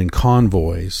traveled in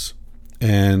convoys,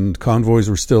 and convoys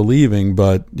were still leaving,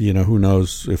 but, you know, who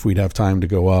knows if we'd have time to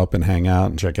go up and hang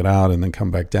out and check it out and then come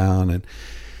back down.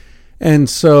 And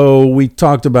so we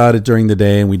talked about it during the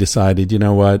day, and we decided, you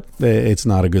know what, it's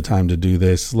not a good time to do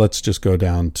this. Let's just go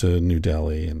down to New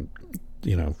Delhi and,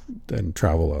 you know, and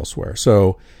travel elsewhere.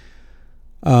 So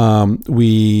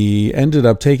we ended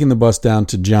up taking the bus down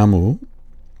to Jammu,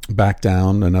 back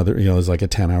down another, you know, it was like a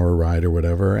 10-hour ride or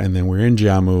whatever. And then we're in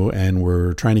Jammu and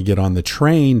we're trying to get on the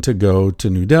train to go to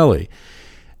New Delhi.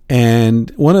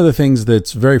 And one of the things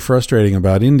that's very frustrating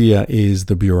about India is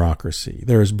the bureaucracy.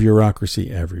 There's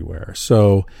bureaucracy everywhere.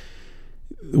 So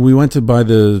we went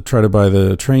to try to buy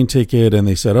the train ticket, and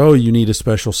they said, oh, you need a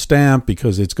special stamp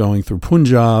because it's going through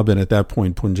Punjab. And at that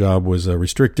point, Punjab was a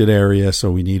restricted area, so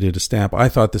we needed a stamp. I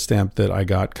thought the stamp that I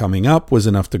got coming up was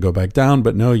enough to go back down,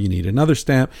 but no, you need another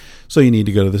stamp. So you need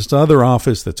to go to this other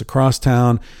office that's across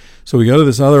town. So we go to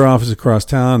this other office across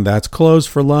town. That's closed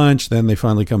for lunch. Then they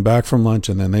finally come back from lunch,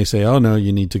 and then they say, "Oh no,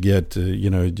 you need to get, you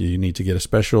need to get a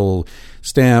special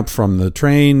stamp from the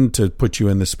train to put you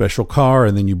in this special car,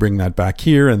 and then you bring that back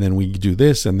here, and then we do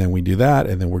this, and then we do that,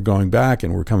 and then we're going back,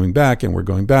 and we're coming back, and we're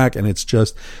going back, and it's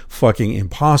just fucking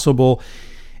impossible."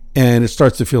 And it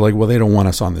starts to feel like, well, they don't want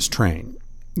us on this train.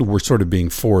 We're sort of being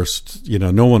forced,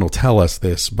 no one will tell us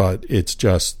this, but it's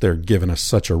just, they're giving us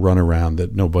such a runaround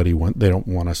that they don't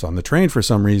want us on the train for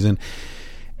some reason.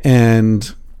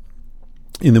 And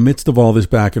in the midst of all this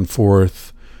back and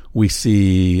forth, we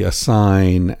see a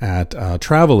sign at a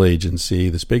travel agency,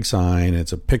 this big sign.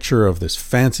 It's a picture of this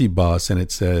fancy bus, and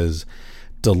it says,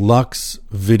 Deluxe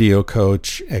Video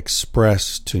Coach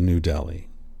Express to New Delhi.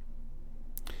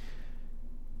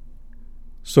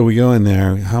 So we go in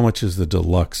there. How much is the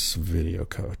Deluxe Video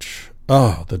Coach?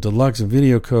 Oh, the Deluxe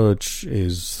Video Coach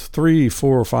is 3,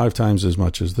 4, or 5 times as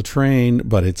much as the train,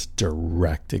 but it's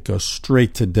direct. It goes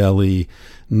straight to Delhi.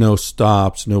 No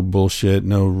stops, no bullshit,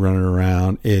 no running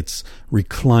around. It's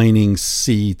reclining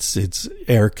seats. It's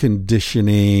air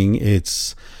conditioning.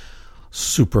 It's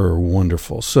super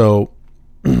wonderful. So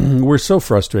we're so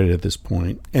frustrated at this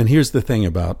point. And here's the thing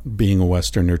about being a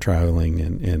Westerner traveling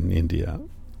in India.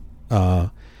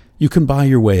 You can buy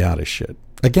your way out of shit.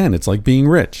 Again, it's like being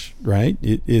rich, right?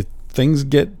 If things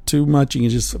get too much, you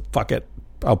can just, fuck it,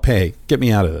 I'll pay. Get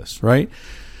me out of this, right?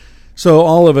 So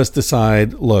all of us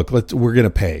decide, look, we're going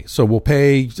to pay. So we'll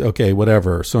pay, okay,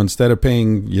 whatever. So instead of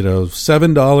paying,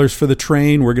 $7 for the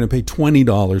train, we're going to pay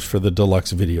 $20 for the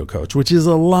Deluxe Video Coach, which is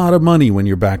a lot of money when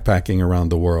you're backpacking around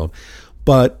the world.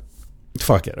 But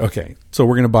fuck it. Okay. So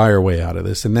we're going to buy our way out of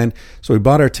this. And then, so we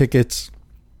bought our tickets,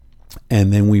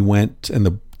 and then we went, and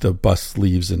the bus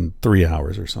leaves in 3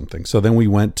 hours or something. So then we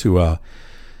went to a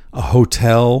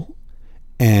hotel,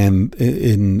 and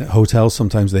in hotels,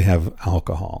 sometimes they have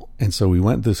alcohol. And so we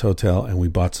went to this hotel and we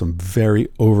bought some very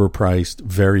overpriced,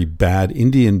 very bad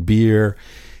Indian beer.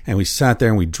 And we sat there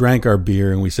and we drank our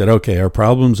beer and we said, okay, our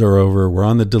problems are over. We're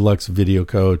on the Deluxe Video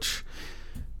Coach.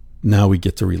 Now we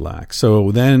get to relax.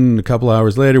 So then a couple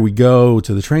hours later, we go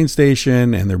to the train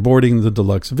station and they're boarding the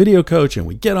Deluxe Video Coach, and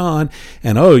we get on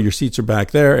and, oh, your seats are back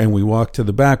there. And we walk to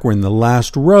the back. We're in the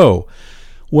last row.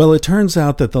 Well, it turns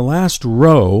out that the last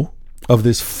row of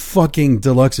this fucking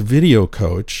Deluxe Video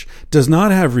Coach does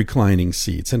not have reclining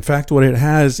seats. In fact, what it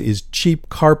has is cheap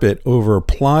carpet over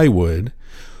plywood,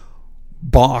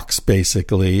 box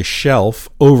basically, a shelf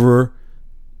over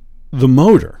the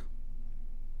motor.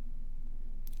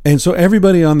 And so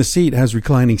everybody on the seat has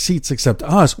reclining seats except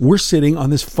us. We're sitting on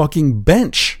this fucking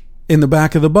bench in the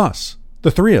back of the bus,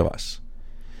 the 3 of us.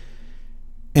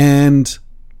 And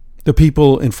the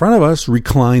people in front of us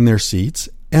recline their seats,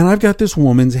 and I've got this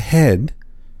woman's head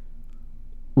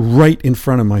right in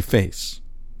front of my face.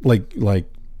 Like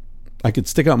I could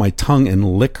stick out my tongue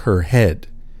and lick her head.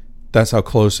 That's how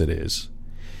close it is.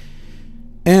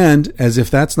 And as if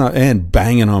that's not, and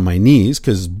banging on my knees,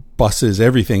 because buses,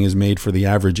 everything is made for the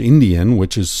average Indian,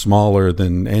 which is smaller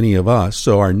than any of us.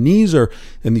 So our knees are,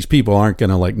 and these people aren't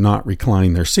going to like not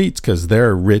recline their seats because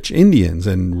they're rich Indians.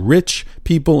 And rich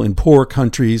people in poor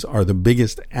countries are the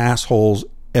biggest assholes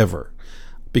ever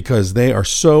because they are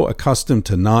so accustomed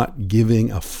to not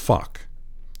giving a fuck,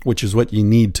 which is what you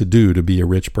need to do to be a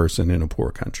rich person in a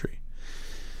poor country.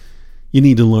 You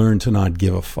need to learn to not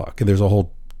give a fuck. And there's a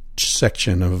whole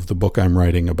section of the book I'm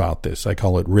writing about this. I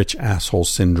call it Rich Asshole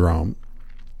Syndrome.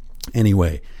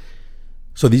 Anyway,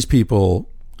 so these people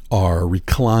are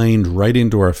reclined right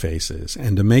into our faces.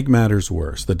 And to make matters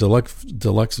worse, the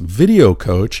Deluxe Video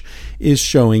Coach is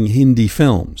showing Hindi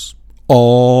films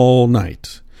all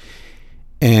night.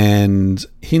 And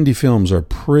Hindi films are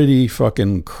pretty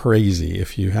fucking crazy.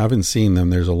 If you haven't seen them,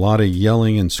 there's a lot of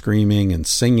yelling and screaming and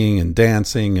singing and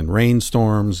dancing and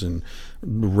rainstorms and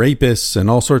rapists and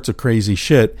all sorts of crazy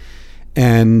shit.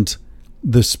 And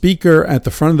the speaker at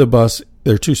the front of the bus,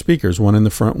 there are two speakers, one in the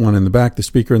front, one in the back. The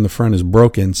speaker in the front is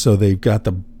broken, so they've got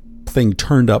the thing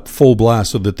turned up full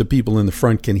blast so that the people in the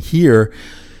front can hear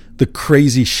the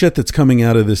crazy shit that's coming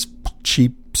out of this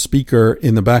cheap speaker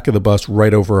in the back of the bus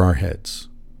right over our heads.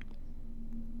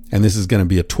 And this is going to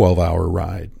be a 12-hour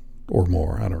ride or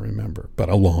more. I don't remember, but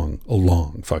a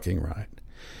long fucking ride.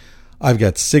 I've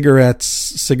got cigarette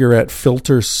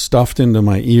filters stuffed into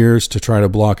my ears to try to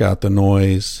block out the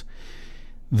noise.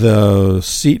 The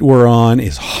seat we're on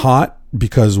is hot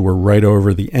because we're right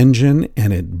over the engine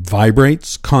and it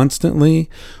vibrates constantly.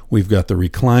 We've got the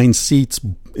reclined seats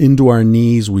into our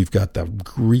knees. We've got the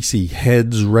greasy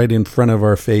heads right in front of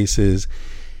our faces.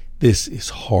 This is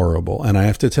horrible. And I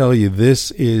have to tell you, this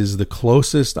is the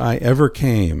closest I ever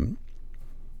came,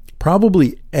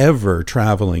 probably ever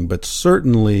traveling, but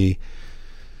certainly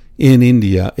in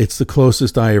India, it's the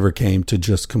closest I ever came to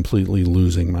just completely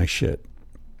losing my shit.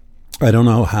 I don't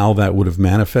know how that would have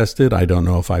manifested. I don't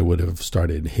know if I would have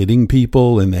started hitting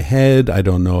people in the head. I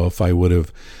don't know if I would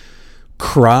have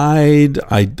cried.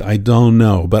 I don't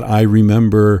know. But I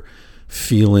remember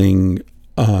feeling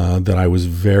that I was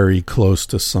very close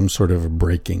to some sort of a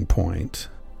breaking point.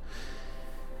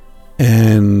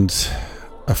 And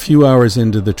a few hours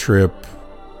into the trip,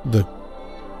 the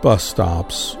bus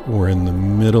stops. We're in the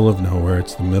middle of nowhere.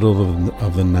 It's the middle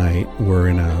of the night. We're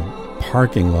in a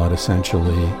parking lot,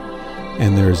 essentially.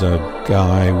 And there's a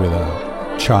guy with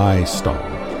a chai stall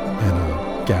and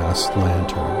a gas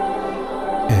lantern.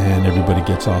 And everybody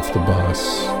gets off the bus,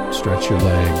 stretch your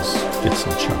legs, get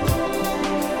some chai.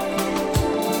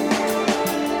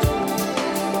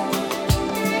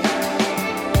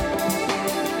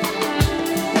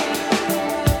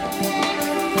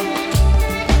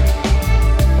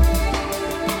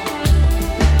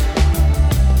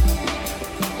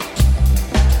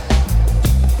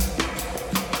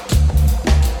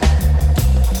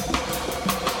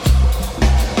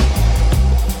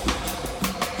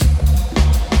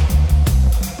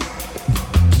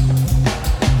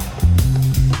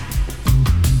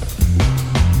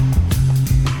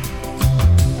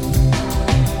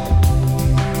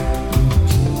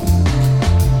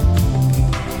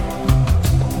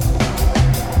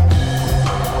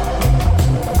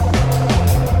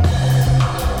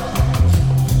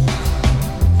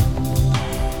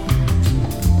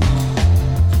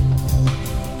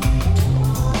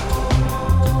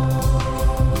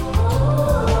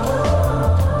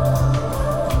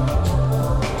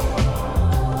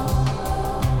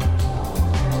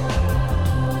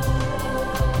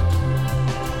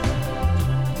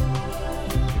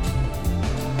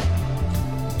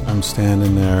 I'm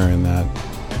standing there in that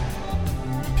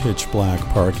pitch black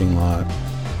parking lot,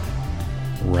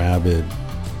 rabid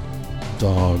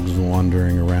dogs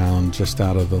wandering around just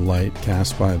out of the light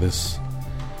cast by this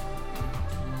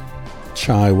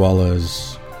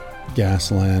chaiwala's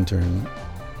gas lantern,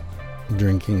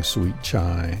 drinking sweet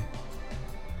chai.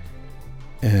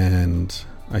 And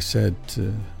I said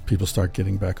to people, start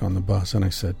getting back on the bus, and I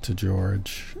said to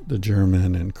George, the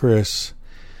German, and Chris,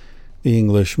 the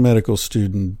English medical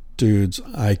student dudes,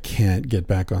 I can't get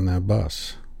back on that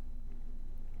bus.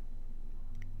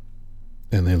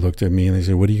 And they looked at me and they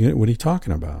said, what are you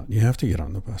talking about? You have to get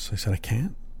on the bus. I said, I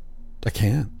can't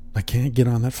get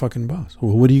on that fucking bus.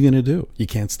 Well, what are you going to do? You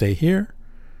can't stay here?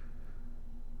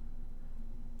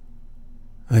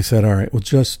 I said, all right, well,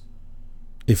 just,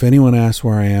 if anyone asks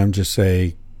where I am, just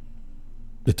say,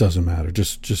 it doesn't matter.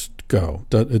 Just go.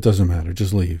 It doesn't matter.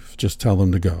 Just leave. Just tell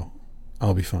them to go.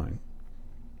 I'll be fine.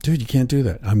 Dude, you can't do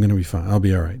that. I'm going to be fine. I'll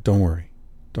be all right. Don't worry.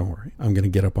 I'm going to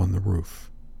get up on the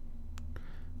roof.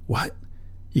 What?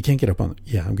 You can't get up on,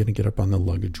 yeah, I'm going to get up on the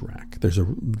luggage rack.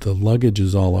 The luggage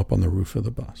is all up on the roof of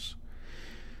the bus.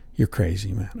 You're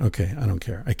crazy, man. Okay, I don't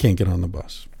care. I can't get on the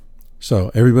bus.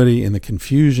 So everybody in the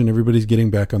confusion, everybody's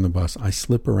getting back on the bus. I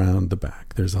slip around the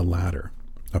back. There's a ladder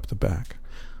up the back.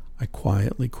 I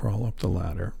quietly crawl up the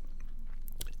ladder.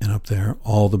 And up there,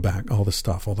 all the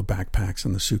stuff, all the backpacks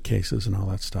and the suitcases and all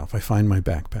that stuff. I find my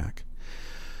backpack.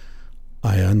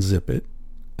 I unzip it,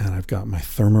 and I've got my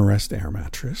Thermarest air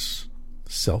mattress,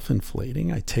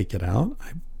 self-inflating. I take it out.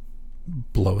 I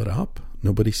blow it up.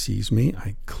 Nobody sees me.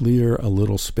 I clear a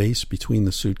little space between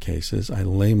the suitcases. I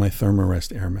lay my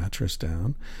Thermarest air mattress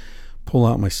down, pull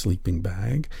out my sleeping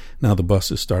bag. Now the bus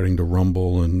is starting to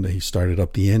rumble, and they started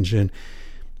up the engine.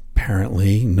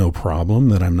 Apparently, no problem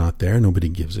that I'm not there. Nobody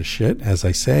gives a shit. As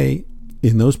I say,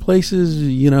 in those places,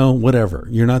 whatever.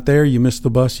 You're not there, you missed the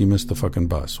bus, you missed the fucking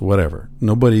bus, whatever.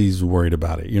 Nobody's worried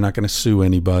about it. You're not going to sue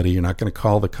anybody. You're not going to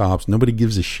call the cops. Nobody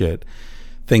gives a shit.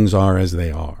 Things are as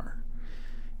they are.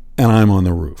 And I'm on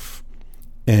the roof.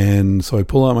 And so I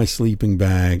pull out my sleeping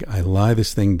bag. I lie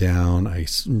this thing down. I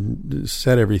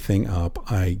set everything up.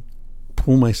 I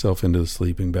pull myself into the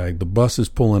sleeping bag. The bus is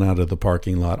pulling out of the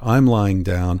parking lot. I'm lying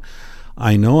down.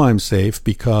 I know I'm safe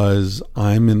because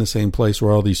I'm in the same place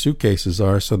where all these suitcases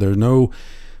are, so there are no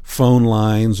phone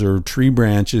lines or tree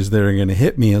branches that are going to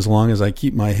hit me as long as I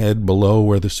keep my head below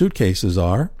where the suitcases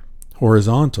are,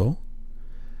 horizontal.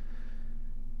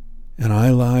 And I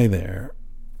lie there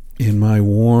in my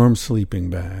warm sleeping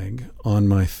bag on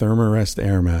my Thermarest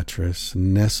air mattress,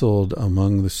 nestled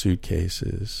among the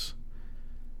suitcases,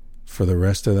 for the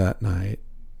rest of that night,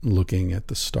 looking at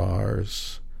the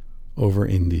stars over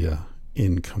India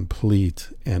in complete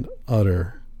and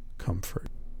utter comfort.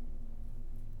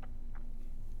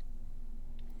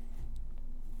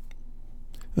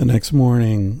 The next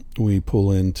morning, we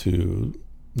pull into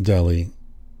Delhi,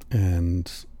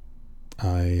 and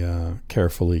I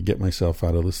carefully get myself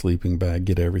out of the sleeping bag,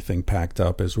 get everything packed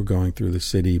up as we're going through the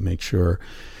city, make sure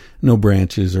no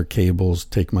branches or cables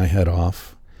take my head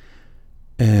off.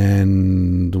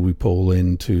 And we pull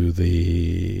into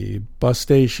the bus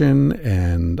station,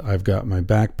 and I've got my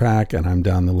backpack, and I'm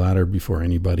down the ladder before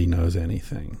anybody knows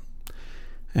anything.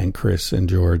 And Chris and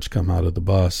George come out of the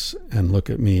bus and look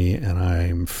at me, and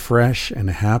I'm fresh and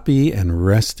happy and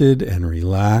rested and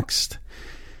relaxed.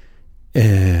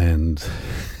 And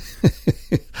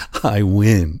I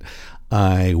win.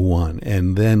 I won.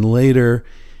 And then later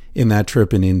in that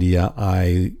trip in India,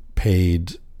 I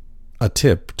paid a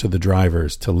tip to the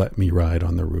drivers to let me ride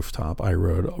on the rooftop. I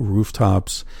rode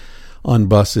rooftops on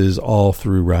buses all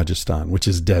through Rajasthan, which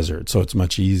is desert, so it's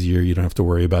much easier. You don't have to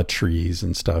worry about trees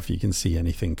and stuff. You can see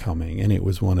anything coming. And it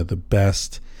was one of the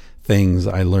best things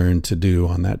I learned to do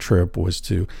on that trip, was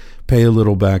to pay a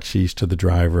little backsheesh to the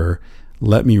driver,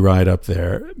 let me ride up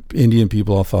there. Indian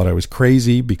people all thought I was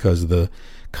crazy because the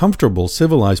comfortable,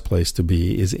 civilized place to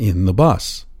be is in the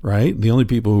bus, right? The only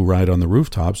people who ride on the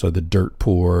rooftops are the dirt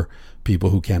poor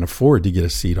people who can't afford to get a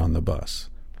seat on the bus.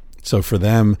 So for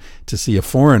them to see a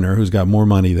foreigner who's got more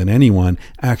money than anyone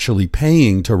actually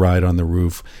paying to ride on the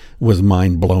roof was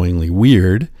mind-blowingly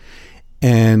weird.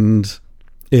 And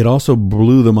it also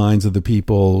blew the minds of the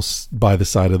people by the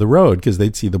side of the road, because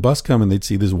they'd see the bus come and they'd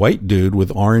see this white dude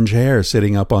with orange hair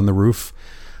sitting up on the roof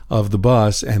of the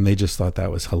bus, and they just thought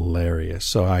that was hilarious.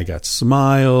 So I got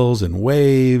smiles and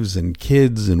waves, and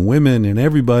kids and women, and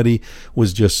everybody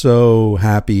was just so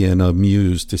happy and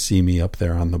amused to see me up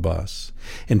there on the bus.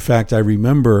 In fact, I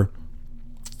remember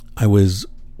I was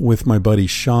with my buddy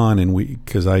Sean, and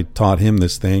because I taught him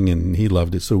this thing and he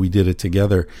loved it, so we did it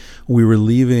together. We were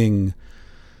leaving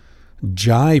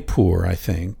Jaipur, I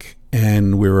think,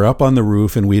 and we were up on the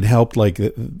roof, and we'd helped,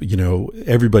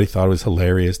 everybody thought it was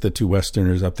hilarious, the two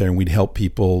Westerners up there, and we'd help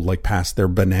people pass their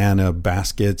banana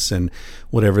baskets and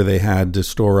whatever they had to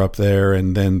store up there,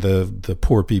 and then the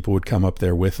poor people would come up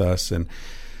there with us, and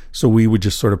so we would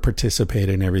just sort of participate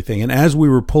in everything. And as we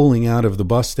were pulling out of the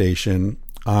bus station,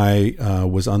 I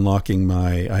was unlocking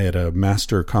I had a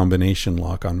master combination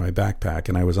lock on my backpack,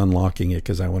 and I was unlocking it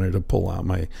because I wanted to pull out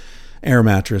my air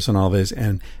mattress and all this.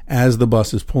 And as the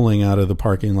bus is pulling out of the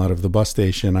parking lot of the bus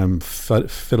station, I'm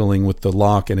fiddling with the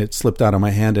lock, and it slipped out of my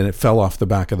hand and it fell off the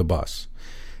back of the bus.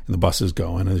 And the bus is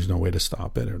going, and there's no way to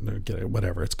stop it or get it,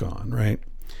 whatever, it's gone, right?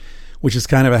 Which is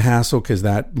kind of a hassle, because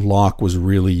that lock was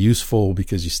really useful,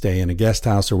 because you stay in a guest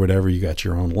house or whatever, you got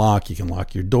your own lock, you can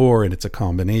lock your door, and it's a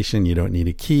combination. You don't need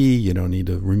a key, you don't need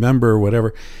to remember,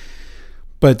 whatever.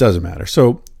 But it doesn't matter.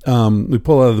 So we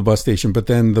pull out of the bus station, but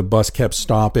then the bus kept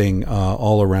stopping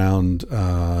all around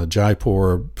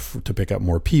Jaipur to pick up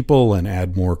more people and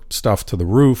add more stuff to the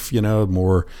roof,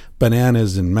 more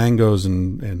bananas and mangoes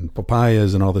and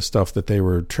papayas and all the stuff that they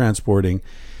were transporting.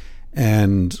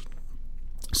 And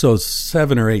so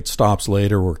 7 or 8 stops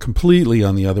later, we're completely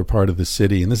on the other part of the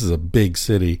city, and this is a big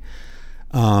city.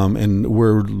 And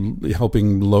we're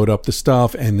helping load up the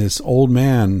stuff, and this old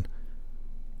man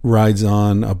rides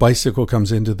on a bicycle,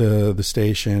 comes into the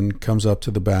station, comes up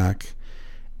to the back,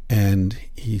 and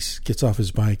he gets off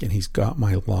his bike, and he's got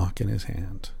my lock in his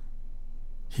hand.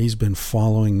 He's been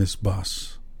following this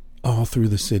bus all through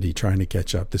the city trying to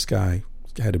catch up. This guy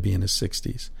had to be in his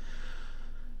 60s,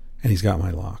 and he's got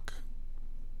my lock.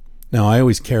 Now, I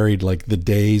always carried like the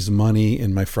day's money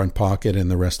in my front pocket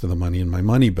and the rest of the money in my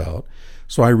money belt.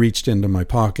 So I reached into my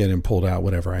pocket and pulled out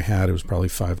whatever I had. It was probably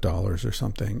 $5 or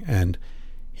something. And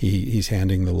he's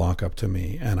handing the lock up to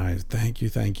me. And I, thank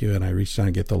you. And I reached down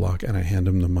to get the lock, and I hand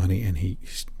him the money, and he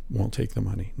won't take the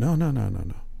money. No.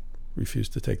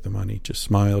 Refused to take the money. Just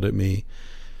smiled at me,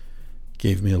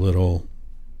 gave me a little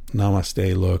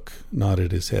namaste look,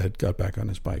 nodded his head, got back on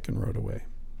his bike, and rode away.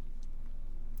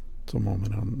 It's a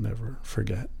moment I'll never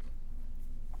forget.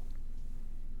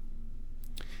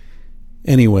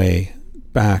 Anyway,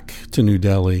 back to New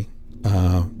Delhi.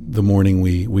 The morning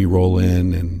we roll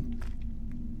in, and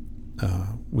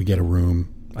we get a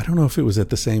room. I don't know if it was at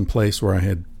the same place where I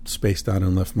had spaced out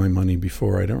and left my money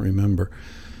before. I don't remember.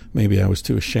 Maybe I was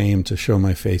too ashamed to show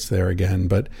my face there again.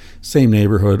 But same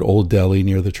neighborhood, Old Delhi,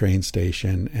 near the train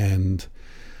station. And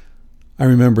I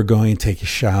remember going to take a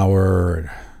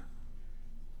shower.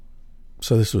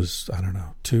 So this was,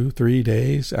 2-3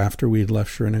 days after we had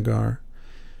left Srinagar.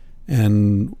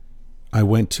 And I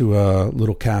went to a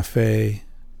little cafe,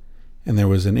 and there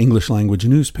was an English language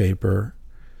newspaper.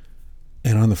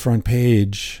 And on the front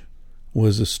page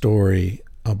was a story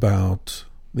about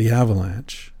the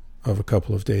avalanche of a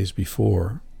couple of days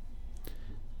before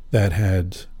that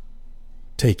had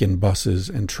taken buses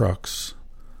and trucks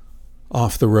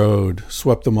off the road,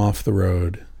 swept them off the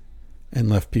road, and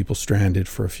left people stranded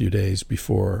for a few days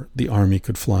before the army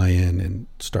could fly in and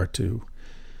start to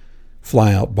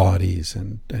fly out bodies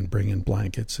and bring in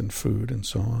blankets and food and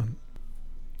so on.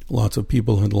 Lots of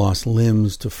people had lost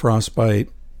limbs to frostbite.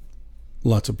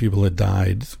 Lots of people had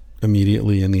died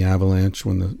immediately in the avalanche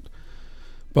when the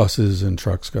buses and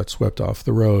trucks got swept off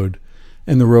the road.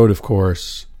 And the road, of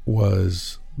course,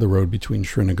 was the road between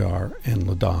Srinagar and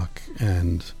Ladakh.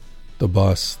 And the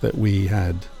bus that we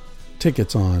had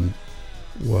tickets on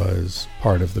was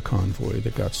part of the convoy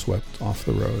that got swept off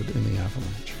the road in the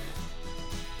avalanche.